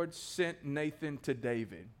the Lord sent Nathan to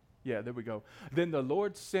David. Yeah, there we go. Then the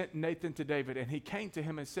Lord sent Nathan to David, and he came to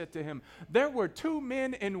him and said to him, there were two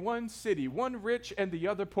men in one city, one rich and the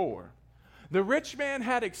other poor. The rich man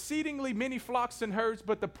had exceedingly many flocks and herds,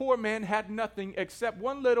 but the poor man had nothing except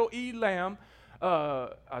one little ewe lamb,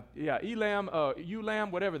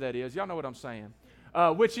 whatever that is. Y'all know what I'm saying.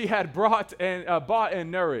 Which he had bought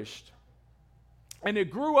and nourished. And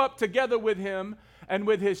it grew up together with him and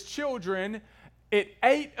with his children. It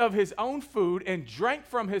ate of his own food and drank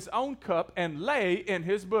from his own cup and lay in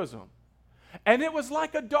his bosom. And it was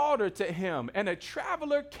like a daughter to him. And a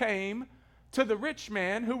traveler came to the rich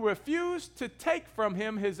man who refused to take from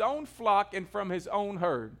him his own flock and from his own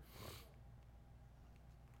herd,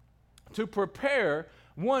 to prepare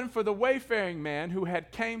one for the wayfaring man who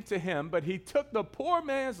had came to him, but he took the poor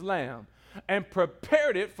man's lamb and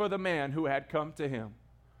prepared it for the man who had come to him.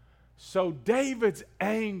 So David's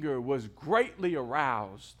anger was greatly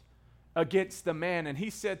aroused against the man, and he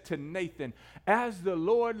said to Nathan, as the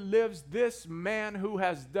Lord lives, this man who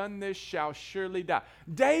has done this shall surely die.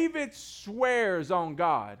 David swears on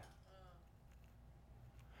God,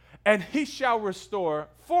 and he shall restore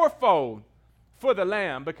fourfold for the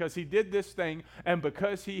lamb, because he did this thing and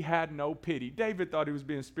because he had no pity. David thought he was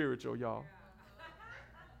being spiritual, y'all.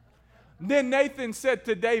 Then Nathan said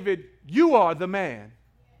to David, you are the man.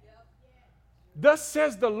 Thus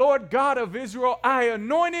says the Lord God of Israel, I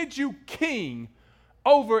anointed you king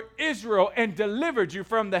over Israel and delivered you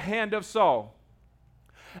from the hand of Saul.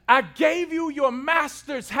 I gave you your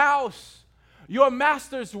master's house, your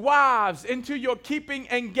master's wives into your keeping,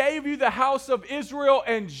 and gave you the house of Israel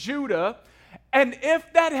and Judah. And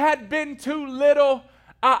if that had been too little,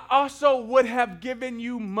 I also would have given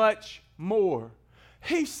you much more.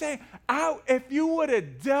 He's saying, if you would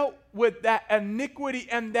have dealt with that iniquity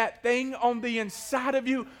and that thing on the inside of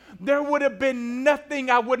you, there would have been nothing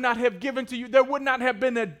I would not have given to you. There would not have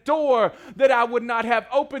been a door that I would not have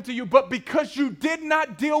opened to you. But because you did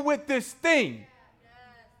not deal with this thing,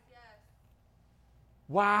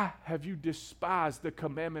 why have you despised the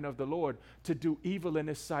commandment of the Lord to do evil in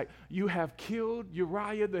his sight? You have killed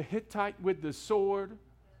Uriah the Hittite with the sword.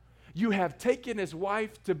 You have taken his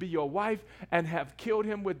wife to be your wife and have killed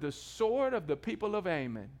him with the sword of the people of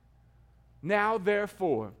Ammon. Now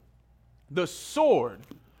therefore, the sword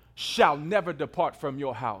shall never depart from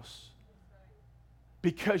your house,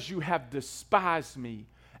 because you have despised me,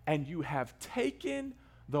 and you have taken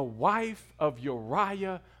the wife of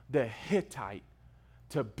Uriah the Hittite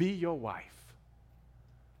to be your wife.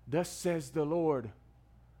 Thus says the Lord,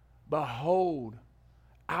 behold,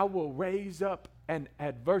 I will raise up an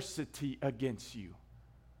adversity against you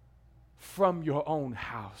from your own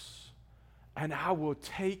house, and I will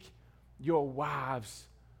take your wives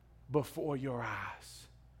before your eyes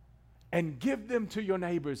and give them to your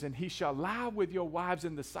neighbors, and he shall lie with your wives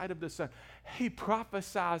in the sight of the sun. He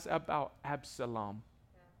prophesies about Absalom.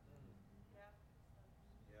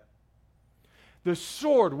 The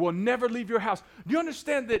sword will never leave your house. Do you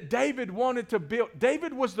understand that David wanted to build?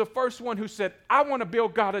 David was the first one who said, I want to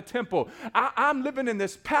build God a temple. I'm living in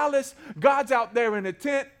this palace. God's out there in a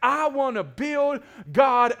tent. I want to build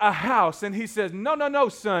God a house. And he says, no, no, no,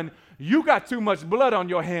 son. You got too much blood on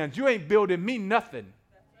your hands. You ain't building me nothing.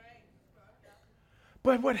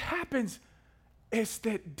 But what happens is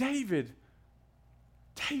that David,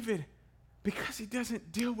 because he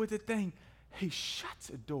doesn't deal with the thing, he shuts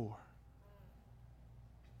a door.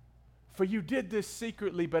 For you did this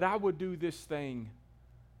secretly, but I will do this thing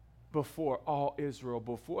before all Israel,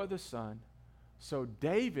 before the sun. So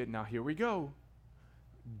David, now here we go.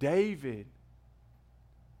 David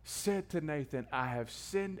said to Nathan, I have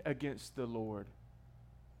sinned against the Lord.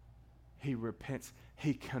 He repents.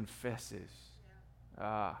 He confesses.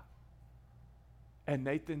 And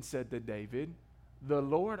Nathan said to David, the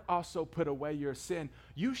Lord also put away your sin.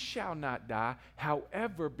 You shall not die.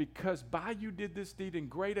 However, because by you did this deed in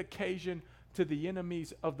great occasion to the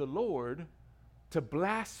enemies of the Lord, to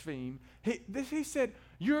blaspheme, he said,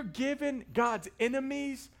 you're giving God's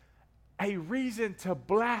enemies a reason to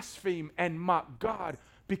blaspheme and mock God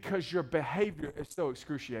because your behavior is so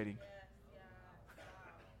excruciating.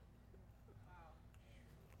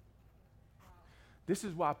 This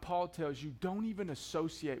is why Paul tells you don't even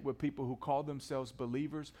associate with people who call themselves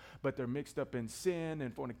believers, but they're mixed up in sin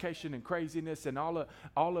and fornication and craziness and all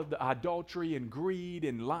of the adultery and greed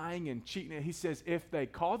and lying and cheating. He says if they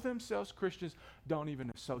call themselves Christians, don't even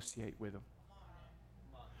associate with them.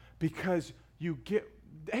 Because you get,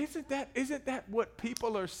 isn't that what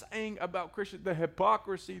people are saying about Christians? The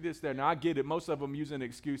hypocrisy, this, there. Now, I get it. Most of them use an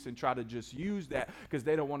excuse and try to just use that because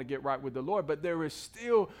they don't want to get right with the Lord. But there is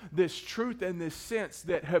still this truth and this sense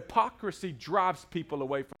that hypocrisy drives people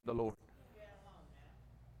away from the Lord.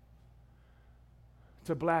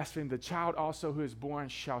 To blaspheme, the child also who is born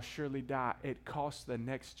shall surely die. It costs the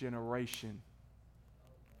next generation.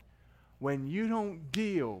 When you don't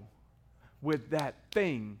deal with that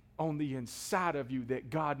thing on the inside of you that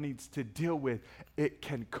God needs to deal with, it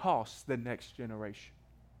can cost the next generation.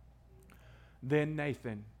 Then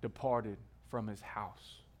Nathan departed from his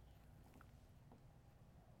house.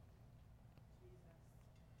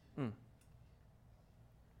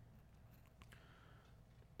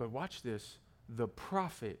 But watch this. The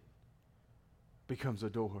prophet becomes a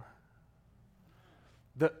door.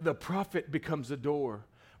 The prophet becomes a door.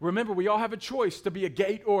 Remember, we all have a choice to be a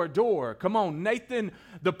gate or a door. Come on, Nathan,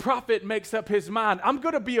 the prophet, makes up his mind. I'm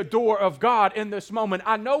going to be a door of God in this moment.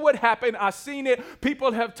 I know what happened. I've seen it.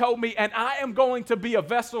 People have told me, and I am going to be a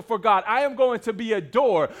vessel for God. I am going to be a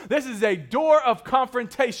door. This is a door of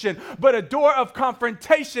confrontation, but a door of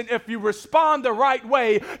confrontation, if you respond the right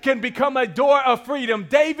way, can become a door of freedom.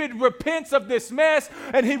 David repents of this mess,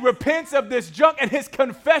 and he repents of this junk, and his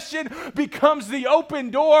confession becomes the open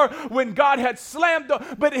door when God had slammed the...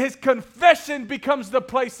 But his confession becomes the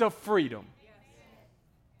place of freedom.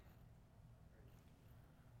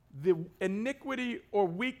 The iniquity or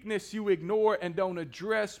weakness you ignore and don't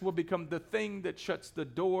address will become the thing that shuts the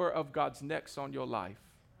door of God's next on your life.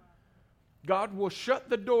 God will shut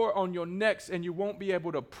the door on your next and you won't be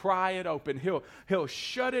able to pry it open. He'll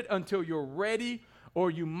shut it until you're ready, or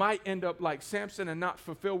you might end up like Samson and not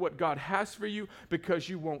fulfill what God has for you because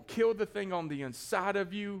you won't kill the thing on the inside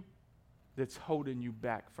of you that's holding you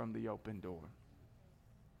back from the open door.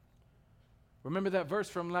 Remember that verse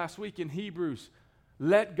from last week in Hebrews?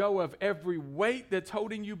 Let go of every weight that's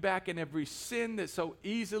holding you back and every sin that so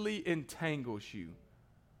easily entangles you.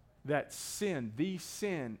 That sin, the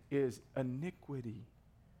sin is iniquity.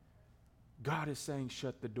 God is saying,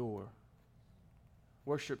 shut the door.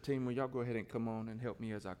 Worship team, will y'all go ahead and come on and help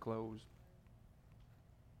me as I close?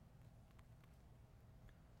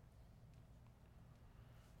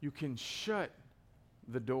 You can shut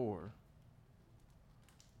the door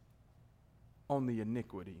on the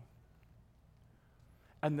iniquity.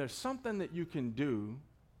 And there's something that you can do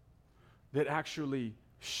that actually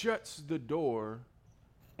shuts the door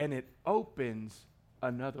and it opens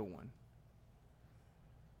another one.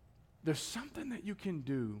 There's something that you can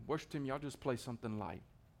do. Worship team, y'all just play something light.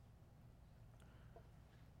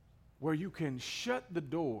 Where you can shut the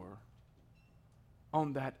door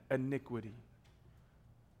on that iniquity.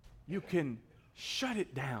 You can shut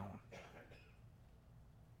it down.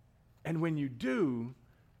 And when you do,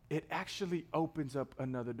 it actually opens up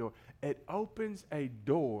another door. It opens a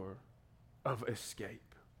door of escape.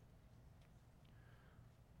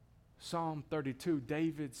 Psalm 32,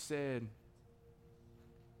 David said,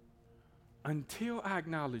 until I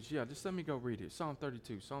acknowledge, just let me go read it. Psalm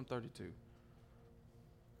 32.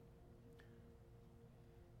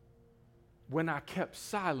 When I kept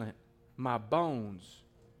silent, my bones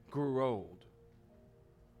grew old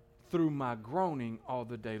through my groaning all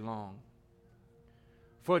the day long.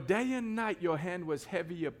 For day and night your hand was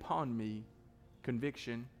heavy upon me,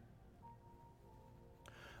 conviction.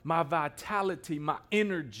 My vitality, my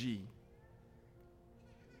energy,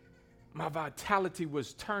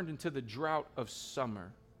 was turned into the drought of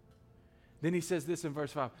summer. Then he says this in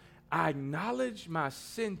verse 5, I acknowledge my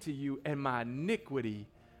sin to you, and my iniquity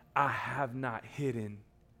I have not hidden.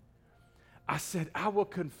 I said, I will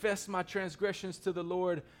confess my transgressions to the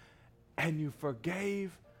Lord, and you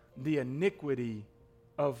forgave the iniquity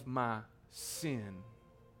of my sin.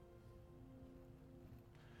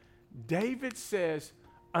 David says,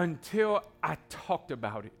 until I talked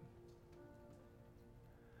about it,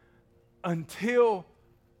 until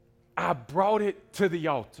I brought it to the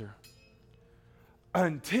altar,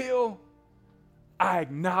 until I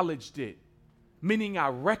acknowledged it, meaning I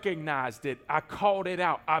recognized it, I called it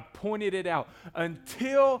out, I pointed it out,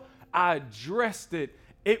 until I addressed it,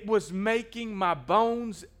 it was making my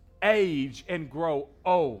bones age and grow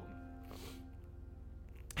old.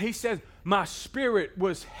 He says, my spirit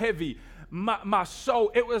was heavy. My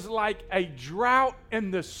soul, it was like a drought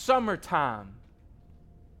in the summertime.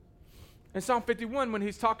 In Psalm 51, when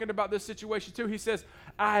he's talking about this situation too, he says,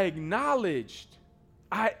 I acknowledged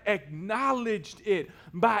it.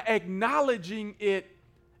 By acknowledging it,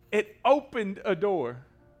 it opened a door.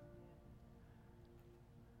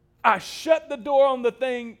 I shut the door on the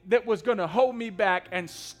thing that was going to hold me back and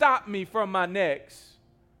stop me from my next.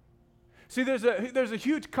 See, there's a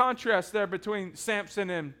huge contrast there between Samson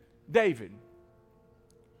and David.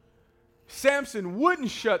 Samson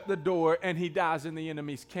wouldn't shut the door, and he dies in the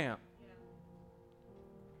enemy's camp.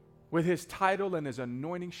 With his title and his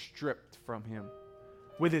anointing stripped from him.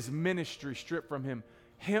 With his ministry stripped from him.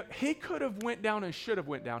 He could have went down and should have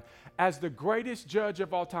went down as the greatest judge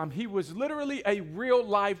of all time. He was literally a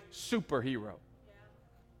real-life superhero. Yeah.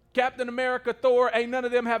 Captain America, Thor, ain't none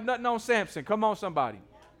of them have nothing on Samson. Come on, somebody.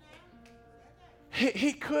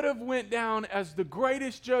 He could have went down as the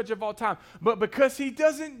greatest judge of all time. But because he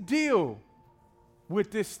doesn't deal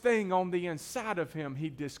with this thing on the inside of him, he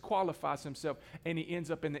disqualifies himself and he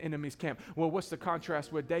ends up in the enemy's camp. Well, what's the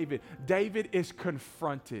contrast with David? David is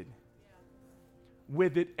confronted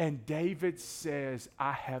with it, and David says,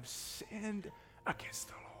 I have sinned against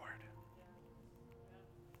the Lord.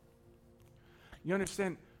 You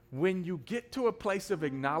understand? When you get to a place of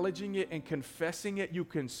acknowledging it and confessing it, you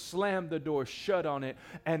can slam the door shut on it.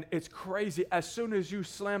 And it's crazy. As soon as you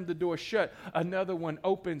slam the door shut, another one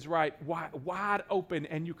opens right wide open,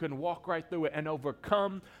 and you can walk right through it and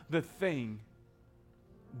overcome the thing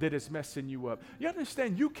that is messing you up. You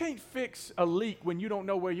understand? You can't fix a leak when you don't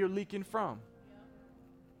know where you're leaking from.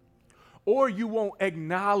 Or you won't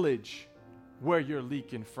acknowledge where you're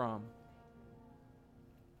leaking from.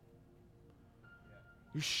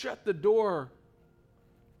 You shut the door.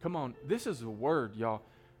 Come on, this is a word, y'all.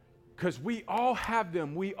 Because we all have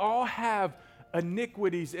them. We all have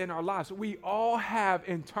iniquities in our lives. We all have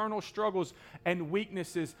internal struggles and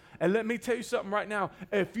weaknesses. And let me tell you something right now.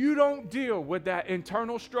 If you don't deal with that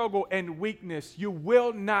internal struggle and weakness, you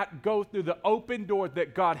will not go through the open door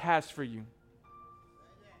that God has for you.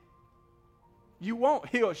 You won't.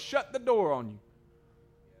 He'll shut the door on you.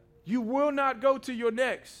 You will not go to your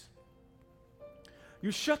next. You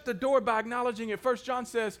shut the door by acknowledging it. 1 John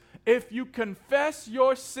says, if you confess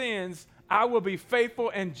your sins, I will be faithful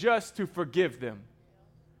and just to forgive them.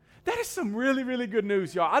 That is some really, really good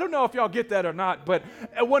news, y'all. I don't know if y'all get that or not, but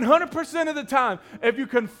 100% of the time, if you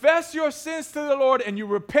confess your sins to the Lord and you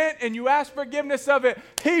repent and you ask forgiveness of it,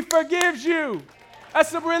 He forgives you. That's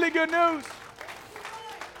some really good news.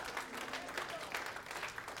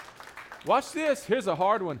 Watch this. Here's a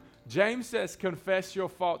hard one. James says, confess your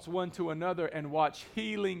faults one to another and watch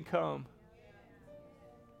healing come.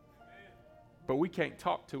 But we can't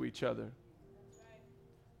talk to each other.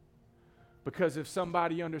 Because if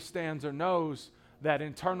somebody understands or knows that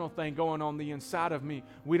internal thing going on the inside of me,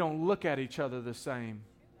 we don't look at each other the same.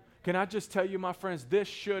 Can I just tell you, my friends, this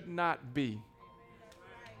should not be.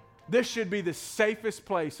 This should be the safest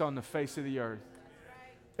place on the face of the earth,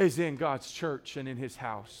 is in God's church and in his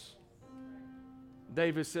house.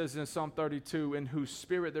 David says in Psalm 32, in whose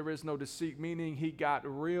spirit there is no deceit, meaning he got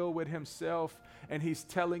real with himself, and he's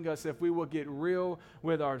telling us if we will get real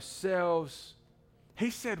with ourselves. He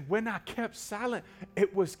said, when I kept silent,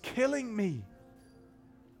 it was killing me.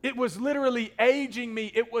 It was literally aging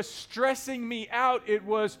me. It was stressing me out. It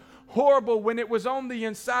was horrible when it was on the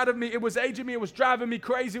inside of me. It was aging me. It was driving me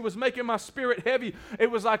crazy. It was making my spirit heavy. It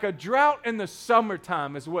was like a drought in the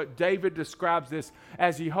summertime is what David describes this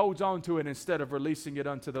as he holds on to it instead of releasing it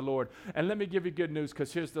unto the Lord. And let me give you good news,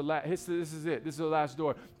 because this is it. This is the last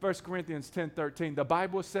door. 1 Corinthians 10:13. The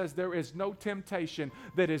Bible says there is no temptation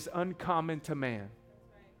that is uncommon to man.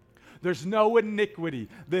 There's no iniquity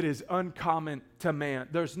that is uncommon to man.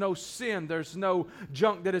 There's no sin. There's no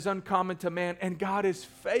junk that is uncommon to man. And God is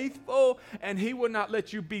faithful, and he will not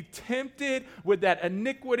let you be tempted with that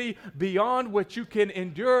iniquity beyond what you can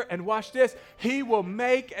endure. And watch this. He will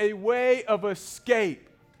make a way of escape,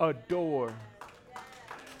 a door.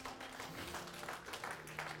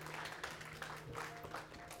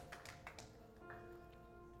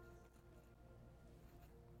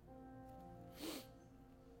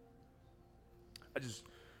 I just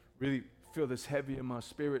really feel this heavy in my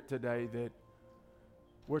spirit today that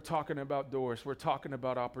we're talking about doors. We're talking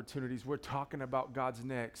about opportunities. We're talking about God's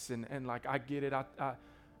next. And like, I get it. I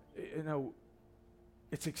you know,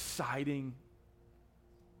 it's exciting.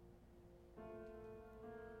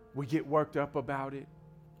 We get worked up about it.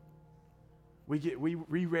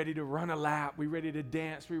 We ready to run a lap. We ready to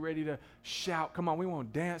dance. We ready to shout. Come on, we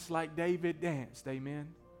want to dance like David danced. Amen.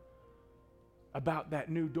 About that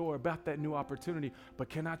new door, about that new opportunity. But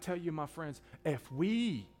can I tell you, my friends, if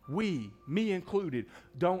we, me included,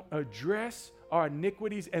 don't address our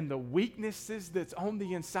iniquities and the weaknesses that's on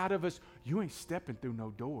the inside of us, you ain't stepping through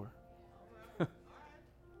no door.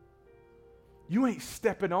 You ain't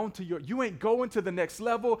stepping onto you ain't going to the next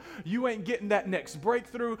level. You ain't getting that next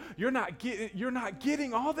breakthrough. You're not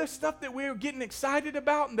getting all this stuff that we're getting excited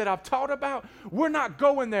about and that I've taught about. We're not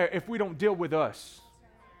going there if we don't deal with us.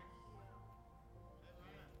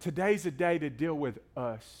 Today's a day to deal with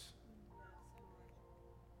us.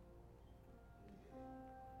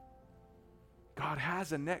 God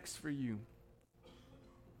has a next for you.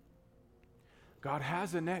 God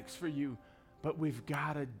has a next for you, but we've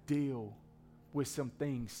got to deal with some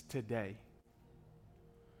things today.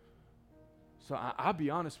 So I'll be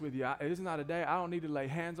honest with you. It's not a day. I don't need to lay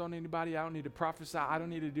hands on anybody. I don't need to prophesy. I don't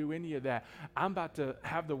need to do any of that. I'm about to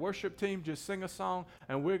have the worship team just sing a song,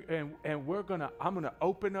 and I'm gonna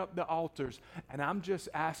open up the altars, and I'm just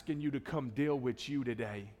asking you to come deal with you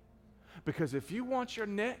today, because if you want your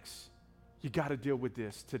next, you got to deal with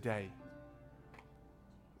this today.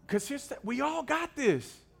 Because we all got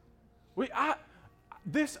this.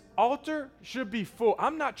 This altar should be full.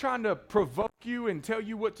 I'm not trying to provoke you and tell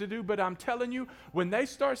you what to do, but I'm telling you, when they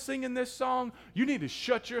start singing this song, you need to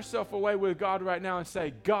shut yourself away with God right now and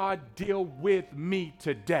say, God, deal with me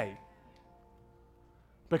today.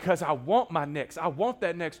 Because I want my next. I want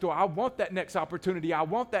that next door. I want that next opportunity. I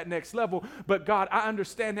want that next level. But God, I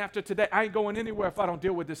understand after today, I ain't going anywhere if I don't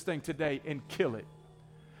deal with this thing today and kill it.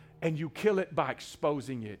 And you kill it by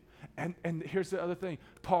exposing it. And here's the other thing.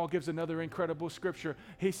 Paul gives another incredible scripture.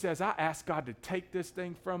 He says, I asked God to take this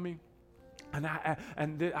thing from me. And I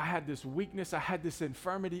had this weakness. I had this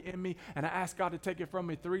infirmity in me. And I asked God to take it from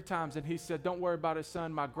me 3 times. And he said, don't worry about it,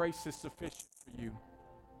 son. My grace is sufficient for you.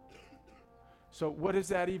 So what does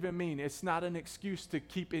that even mean? It's not an excuse to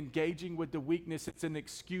keep engaging with the weakness. It's an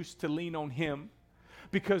excuse to lean on him.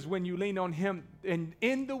 Because when you lean on him, and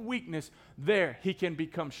in the weakness, there he can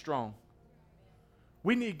become strong.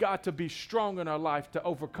 We need God to be strong in our life to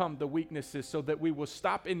overcome the weaknesses so that we will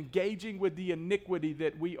stop engaging with the iniquity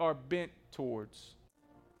that we are bent towards.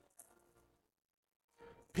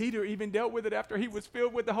 Peter even dealt with it after he was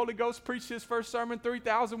filled with the Holy Ghost, preached his first sermon.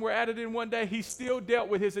 3,000 were added in one day. He still dealt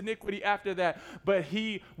with his iniquity after that, but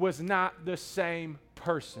he was not the same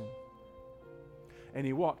person. And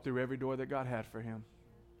he walked through every door that God had for him.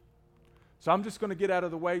 So I'm just going to get out of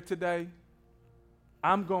the way today.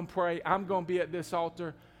 I'm going to pray. I'm going to be at this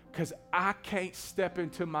altar because I can't step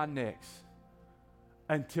into my next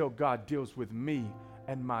until God deals with me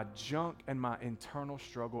and my junk and my internal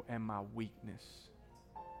struggle and my weakness.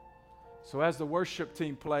 So as the worship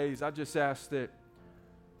team plays, I just ask that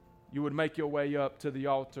you would make your way up to the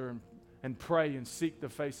altar and pray and seek the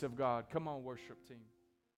face of God. Come on, worship team.